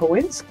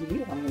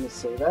Kowinski, I'm going to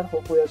say that.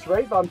 Hopefully that's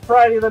right. On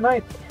Friday the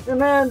 9th.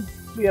 And then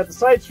we have the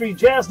Side Street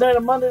Jazz Night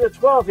on Monday the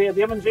 12th. We have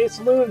the M&J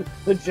Saloon.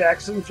 The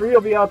Jackson 3 will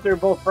be out there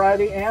both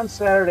Friday and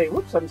Saturday.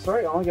 Whoops, I'm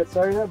sorry. I only got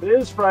Saturday, but it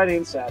is Friday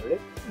and Saturday.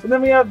 And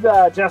then we have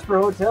Jasper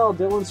Hotel,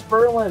 Dylan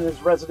Sperlin,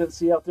 his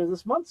residency out there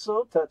this month,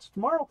 so that's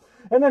tomorrow.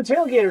 And then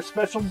Tailgater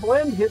Special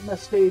Blend hitting the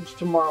stage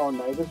tomorrow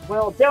night as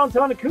well.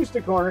 Downtown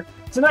Acoustic Corner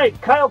tonight.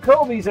 Kyle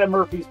Colby's at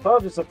Murphy's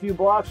Pub, just a few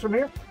blocks from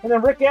here. And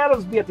then Rick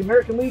Adams will be at the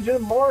American Legion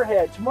in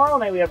Moorhead. Tomorrow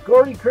night we have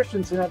Gordy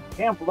Christensen at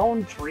Camp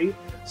Lone Tree,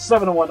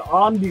 701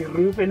 on the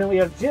roof. And then we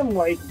have Jim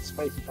White at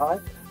Spicy Pie.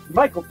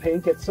 Michael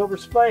Pink at Silver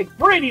Spike.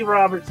 Brady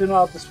Robertson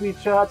off the Sweet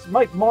Shots.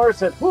 Mike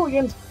Morris at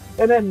Hooligans.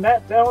 And then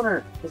Matt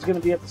Downer is going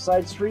to be at the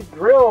Side Street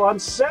Grill on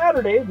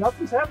Saturday.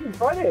 Nothing's happening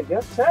Friday, I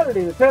guess.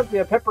 Saturday the 10th, we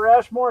have Pepper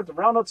Ashmore at the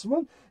Roundout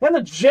Saloon. And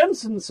the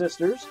Jensen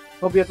Sisters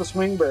will be at the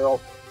Swing Barrel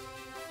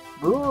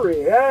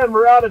Brewery. And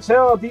we're out of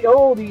town at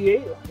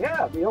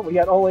we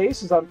got All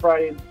Aces on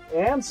Friday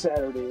and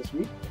Saturday this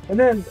week. And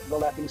then the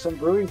Laughing Sun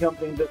Brewing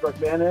Company in Bismarck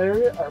Van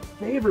area, our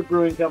favorite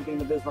brewing company in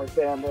the Bismarck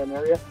Van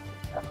area.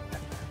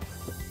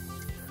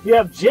 You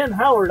have Jen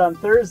Howard on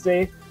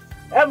Thursday.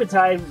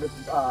 Eventide with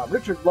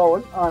Richard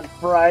Lowen on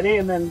Friday,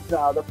 and then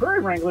the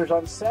Prairie Wranglers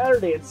on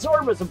Saturday. At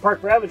Zorbas and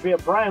Park Ravage, we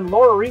have Brian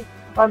Lowery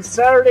on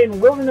Saturday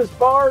in Wilderness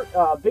Bar,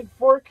 Big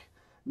Fork,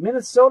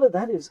 Minnesota.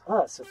 That is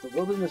us at the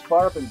Wilderness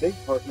Bar up in Big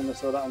Fork,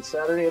 Minnesota on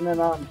Saturday. And then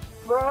on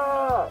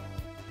why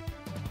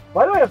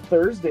do I have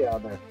Thursday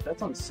on there?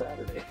 That's on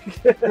Saturday.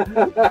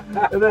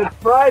 And then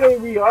Friday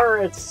we are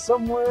at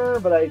somewhere,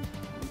 but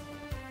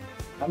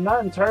I'm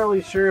not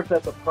entirely sure if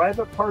that's a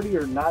private party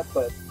or not,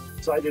 but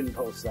so I didn't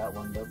post that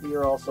one, but we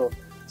are also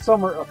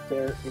somewhere up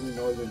there in the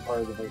northern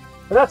part of it.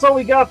 But that's all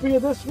we got for you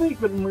this week.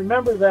 But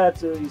remember that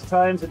these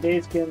times and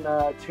dates can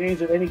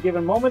change at any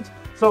given moment.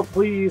 So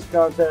please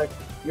contact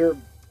your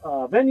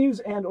venues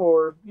and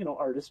or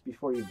artists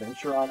before you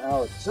venture on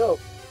out. So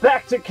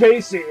back to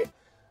Casey,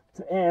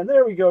 and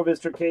there we go,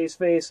 Mr.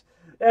 Caseface.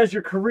 As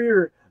your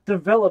career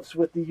develops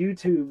with the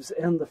YouTubes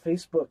and the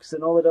Facebooks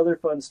and all that other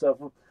fun stuff,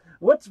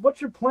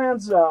 what's your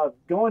plans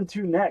going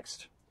to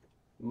next?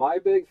 My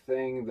big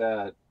thing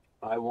that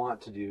I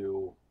want to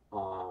do,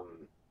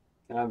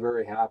 and I'm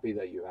very happy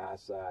that you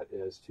asked that,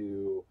 is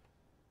to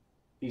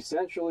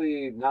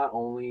essentially not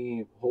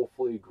only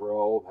hopefully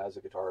grow as a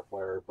guitar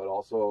player, but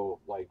also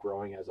like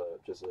growing as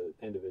just an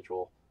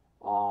individual.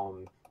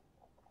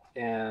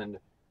 And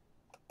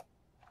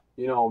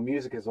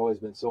music has always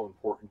been so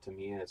important to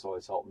me, and it's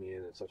always helped me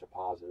in such a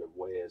positive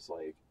way. It's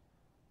like,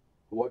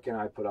 what can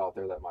I put out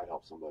there that might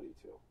help somebody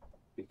too?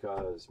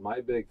 Because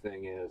my big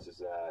thing is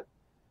that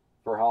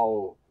for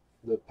how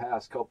the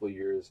past couple of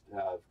years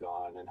have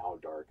gone and how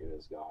dark it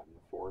has gotten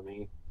for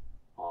me,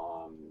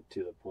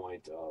 to the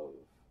point of,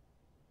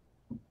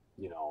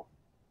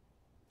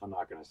 I'm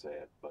not going to say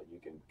it, but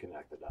you can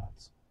connect the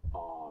dots.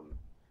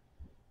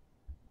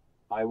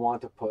 I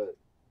want to put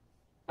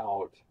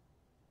out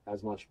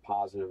as much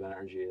positive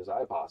energy as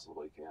I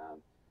possibly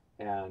can,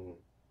 and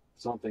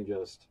something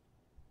just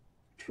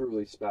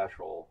truly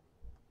special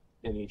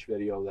in each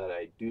video that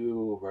I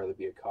do, whether it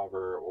be a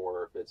cover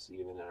or if it's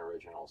even an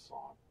original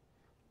song,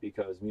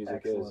 because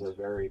music is a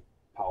very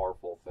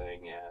powerful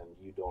thing, and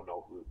you don't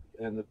know who,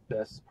 and the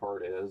best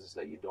part is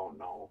that you don't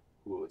know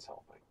who it's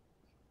helping.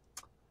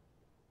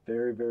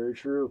 Very, very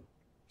true.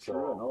 So,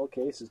 true in all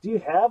cases. Do you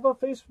have a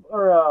Facebook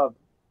or a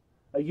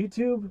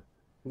YouTube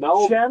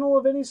channel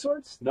of any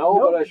sorts? No,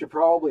 nope. But I should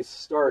probably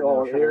start.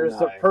 Oh, here's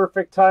the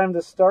perfect time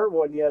to start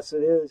one. Yes,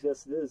 it is.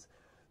 Yes, it is.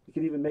 You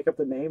can even make up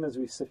the name as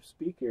we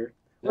speak here.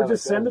 Or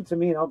just send it to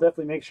me, and I'll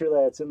definitely make sure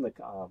that it's in the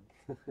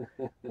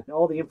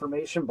all the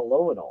information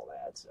below and all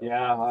that. So.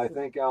 Yeah, I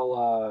think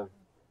I'll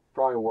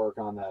probably work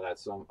on that at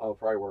some. I'll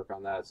probably work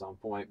on that at some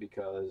point,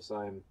 because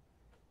I'm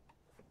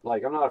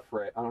not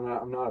afraid.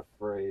 I'm not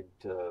afraid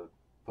to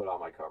put out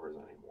my covers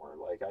anymore.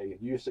 Like, I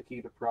used to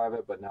keep it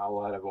private, but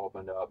now that I've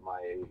opened up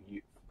my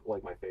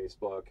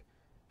Facebook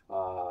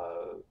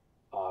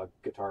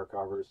guitar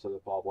covers to the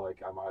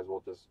public, I might as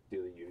well just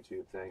do the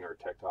YouTube thing or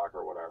TikTok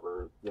or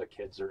whatever the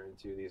kids are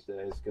into these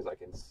days, because I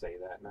can say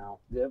that now.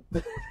 Yep.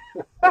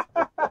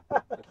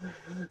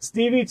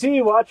 Stevie T,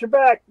 watch your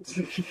back.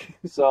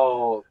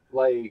 So,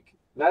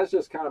 that's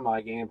just kind of my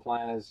game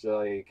plan, is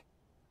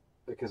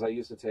because I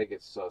used to take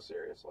it so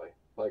seriously.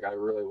 Like, I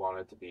really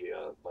wanted to be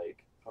a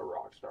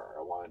rock star.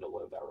 I wanted to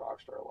live that rock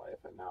star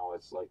life, and now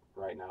it's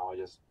right now I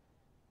just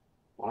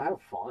want to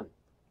have fun.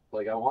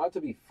 I want it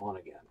to be fun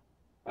again.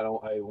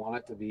 I want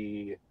it to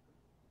be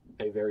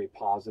a very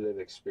positive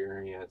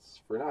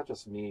experience for not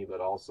just me, but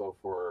also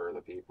for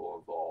the people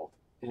involved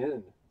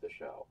in the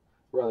show,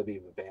 whether it be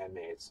the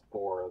bandmates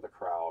or the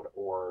crowd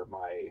or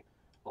my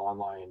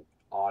online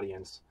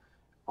audience,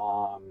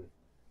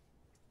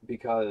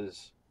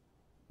 because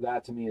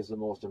that to me is the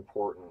most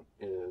important.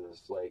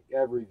 Is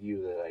every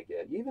view that I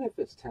get, even if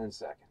it's 10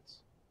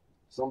 seconds,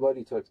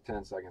 somebody took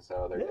 10 seconds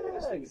out of their day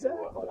to see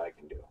what I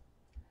can do.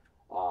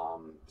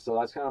 So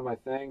that's kind of my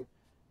thing.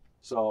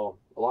 So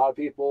a lot of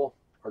people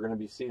are going to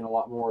be seeing a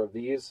lot more of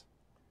these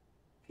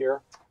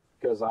here,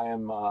 because I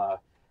am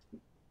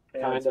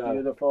kind of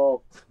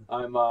beautiful.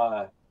 I'm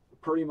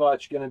pretty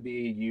much going to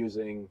be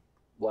using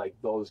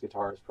those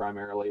guitars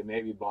primarily.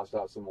 Maybe bust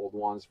out some old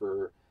ones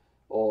for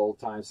old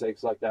time's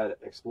sakes, like that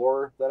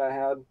Explorer that I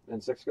had in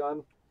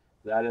 6-gun.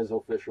 that is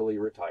officially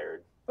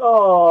retired.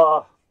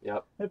 Oh,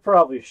 yep. It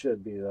probably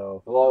should be,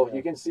 though. Well, yeah.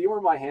 You can see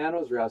where my hand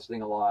was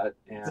resting a lot,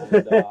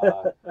 and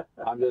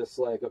I'm just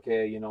like,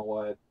 okay, you know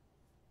what?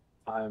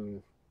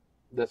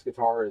 This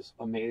guitar is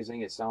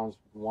amazing. It sounds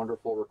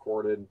wonderful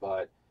recorded,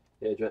 but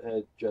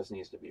it just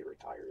needs to be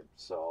retired.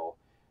 So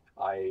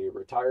I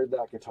retired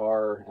that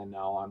guitar, and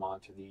now I'm on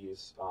to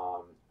these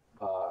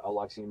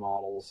Alexi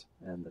models.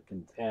 And the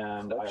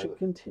collection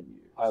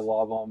continues. I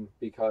love them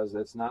because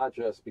it's not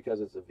just because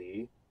it's a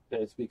V.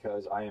 It's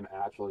because I am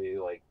actually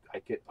like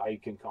I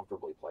can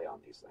comfortably play on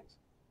these things.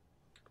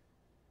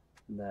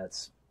 And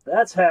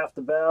that's half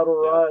the battle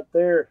right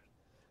there.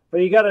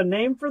 But you got a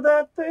name for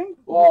that thing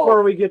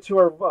before we get to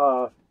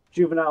our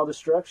juvenile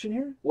destruction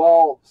here?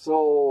 Well,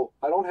 so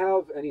I don't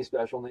have any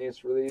special names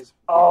for these.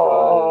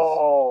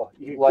 Oh,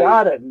 you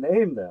gotta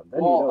name them.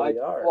 Then you know they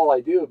are. Well,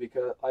 I do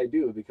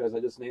because I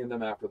just named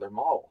them after their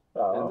model.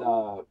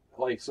 Oh.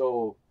 And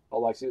so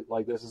Alexi,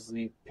 this is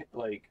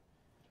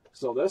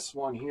so this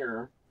one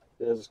here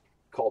is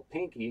called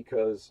Pinky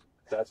because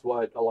that's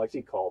what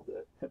Alexi called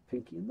it.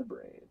 Pinky in the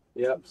brain.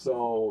 Yep.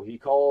 So he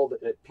called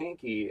it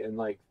Pinky, and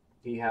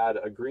he had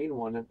a green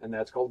one, and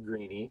that's called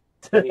Greenie.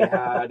 And he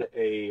had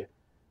a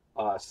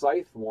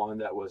scythe one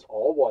that was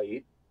all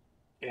white,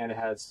 and it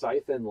had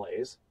scythe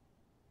inlays,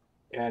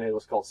 and it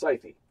was called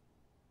Scythe.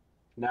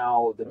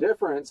 Now, the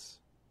difference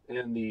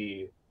in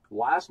the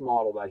last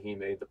model that he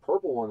made, the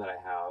purple one that I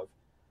have,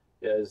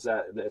 is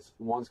that this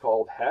one's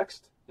called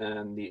Hexed,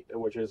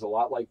 which is a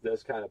lot like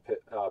this kind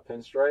of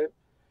pinstripe,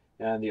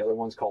 and the other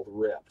one's called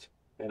Ripped,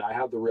 and I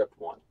have the ripped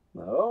one.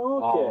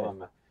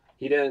 Okay.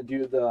 He didn't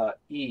do the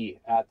E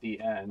at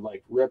the end,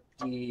 like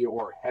Ripped D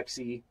or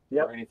Hexy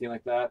or anything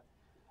like that.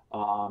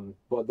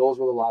 But those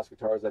were the last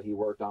guitars that he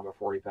worked on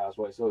before he passed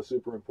away. So it was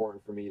super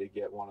important for me to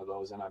get one of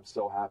those, and I'm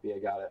so happy I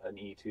got an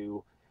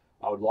E2.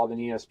 I would love an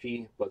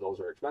ESP, but those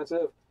are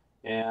expensive,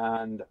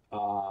 and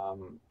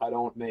I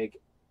don't make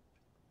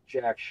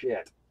jack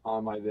shit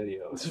on my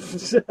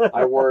videos.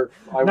 I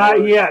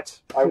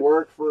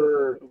work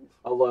for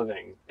a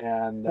living,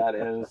 and that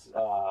is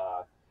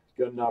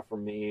good enough for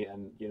me.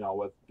 And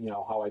with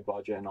how I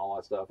budget and all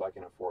that stuff, I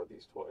can afford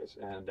these toys.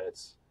 And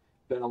it's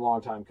been a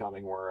long time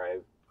coming where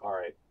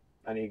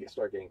I need to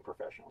start getting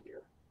professional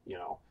gear,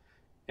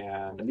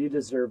 and you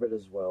deserve it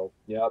as well.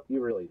 Yep,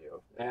 you really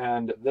do.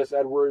 And this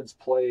Edwards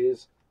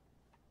plays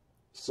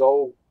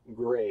so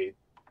great,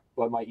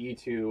 but my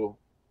E2,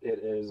 it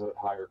is a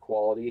higher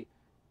quality.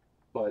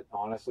 But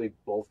honestly,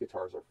 both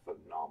guitars are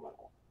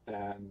phenomenal.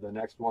 And the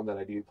next one that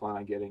I do plan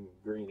on getting,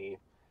 Greenie,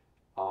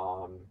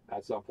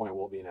 at some point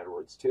will be an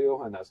Edwards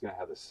 2, and that's going to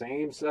have the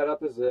same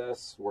setup as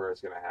this, where it's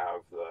going to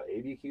have the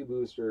ABQ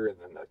booster and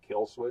then the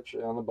kill switch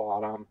on the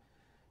bottom.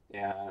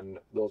 And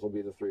those will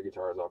be the three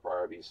guitars I'll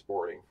probably be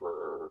sporting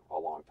for a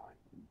long time.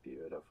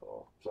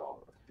 Beautiful. So,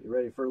 you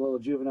ready for a little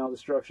juvenile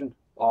destruction?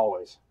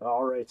 Always.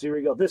 All right, so here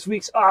we go. This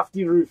week's Off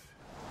the Roof.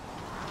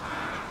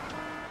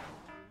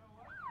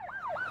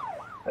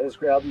 I just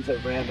grabbed these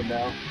at random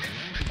now.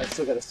 I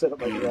still got to set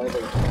up my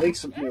driver, make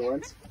some new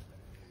ones.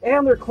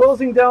 And they're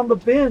closing down the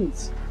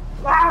bins.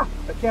 Ah!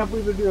 I can't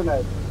believe they're doing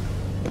that.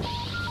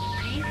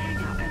 Please hang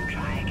up and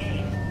try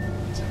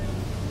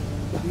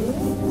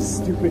again.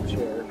 Stupid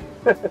chair.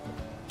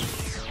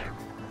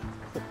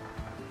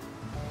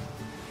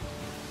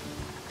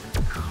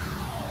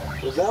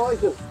 Was that like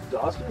just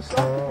dust or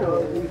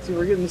something? See,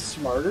 we're getting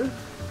smarter.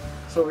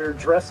 So we were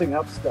dressing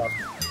up stuff.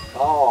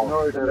 Oh, in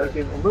order to make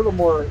it a little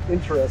more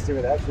interesting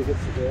when it actually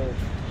hits the ground.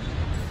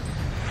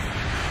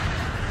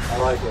 I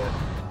like it.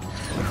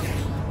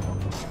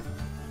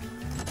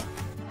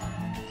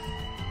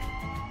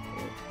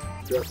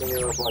 Dressing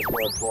it up like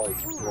what,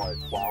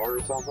 flour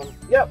or something?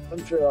 Yep,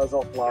 I'm sure that was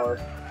all flour.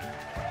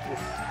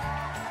 Just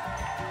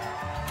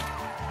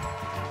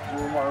a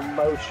little more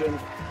motion.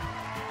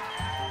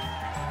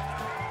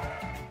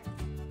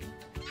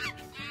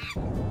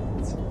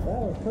 That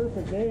was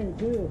perfect aim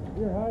too.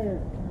 You're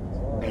hired.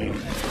 Sorry.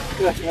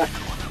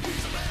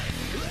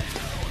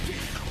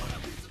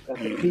 At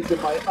the peak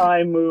of my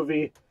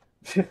iMovie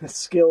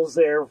skills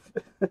there.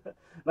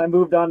 And I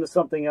moved on to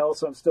something else,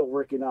 so I'm still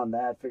working on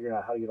that, figuring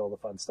out how to get all the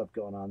fun stuff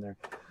going on there.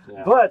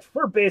 Yeah. But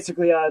we're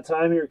basically out of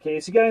time here,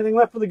 Case. You got anything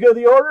left for the good of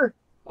the order?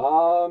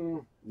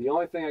 The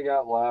only thing I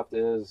got left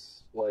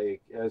is,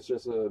 it's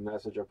just a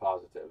message of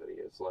positivity.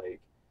 It's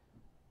like,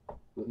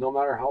 no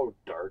matter how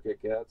dark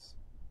it gets,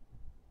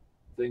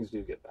 things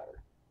do get better.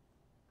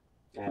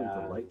 And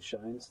the light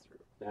shines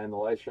through. And the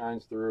light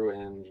shines through,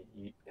 and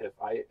if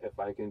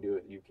I can do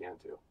it, you can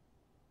too.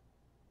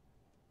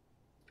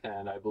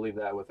 And I believe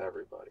that with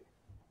everybody.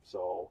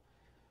 So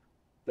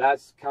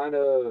that's kind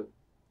of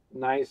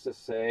nice to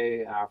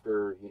say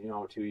after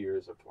 2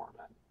 years of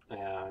torment.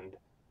 And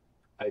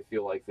I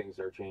feel like things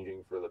are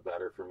changing for the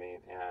better for me,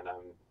 and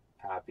I'm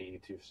happy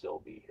to still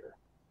be here.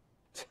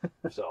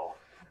 So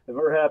and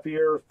we're happy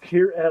you're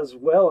here as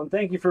well. And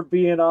thank you for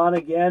being on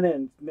again.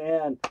 And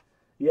man,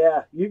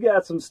 yeah, you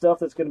got some stuff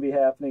that's going to be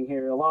happening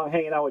here, along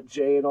hanging out with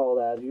Jay and all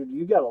that.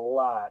 You got a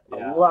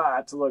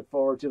lot to look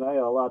forward to, and I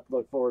got a lot to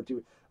look forward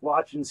to.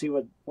 watch and see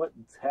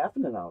what's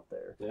happening out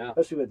there. Yeah.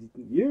 Especially with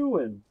you,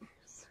 and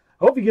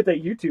hope you get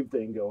that YouTube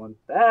thing going.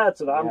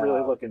 That's what I'm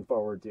really looking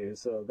forward to.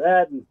 So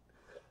that, and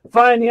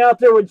find you out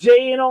there with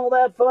Jay and all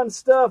that fun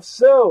stuff.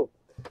 So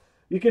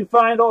you can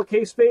find all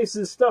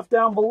K-Space's stuff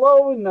down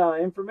below and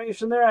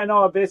information there. I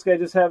know basically I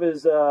just have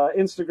his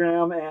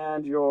Instagram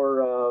and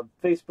your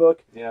Facebook.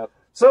 Yeah.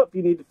 So if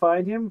you need to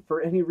find him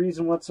for any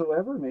reason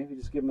whatsoever, maybe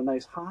just give him a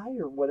nice hi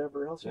or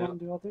whatever else you want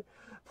to do out there,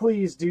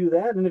 please do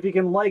that. And if you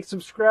can like,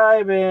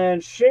 subscribe,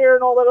 and share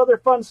and all that other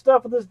fun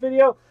stuff with this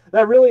video,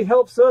 that really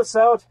helps us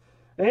out.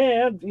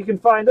 And you can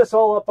find us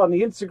all up on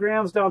the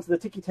Instagrams, down to the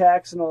Tiki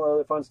Taks and all the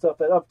other fun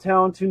stuff at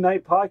Uptown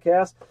Tonight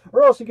Podcast.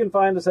 Or else you can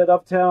find us at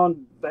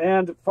Uptown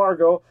Band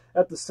Fargo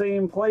at the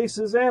same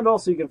places. And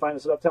also you can find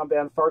us at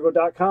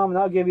uptownbandfargo.com. And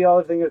I'll give you all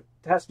everything that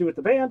has to do with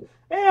the band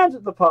and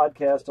the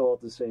podcast all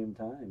at the same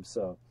time.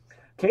 So,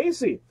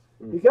 Casey,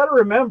 you got to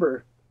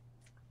remember,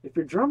 if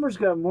your drummer's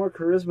got more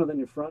charisma than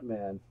your front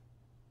man,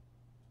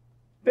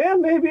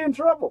 band may be in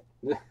trouble.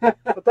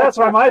 But that's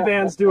why my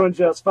band's doing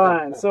just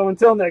fine. So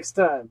until next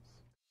time.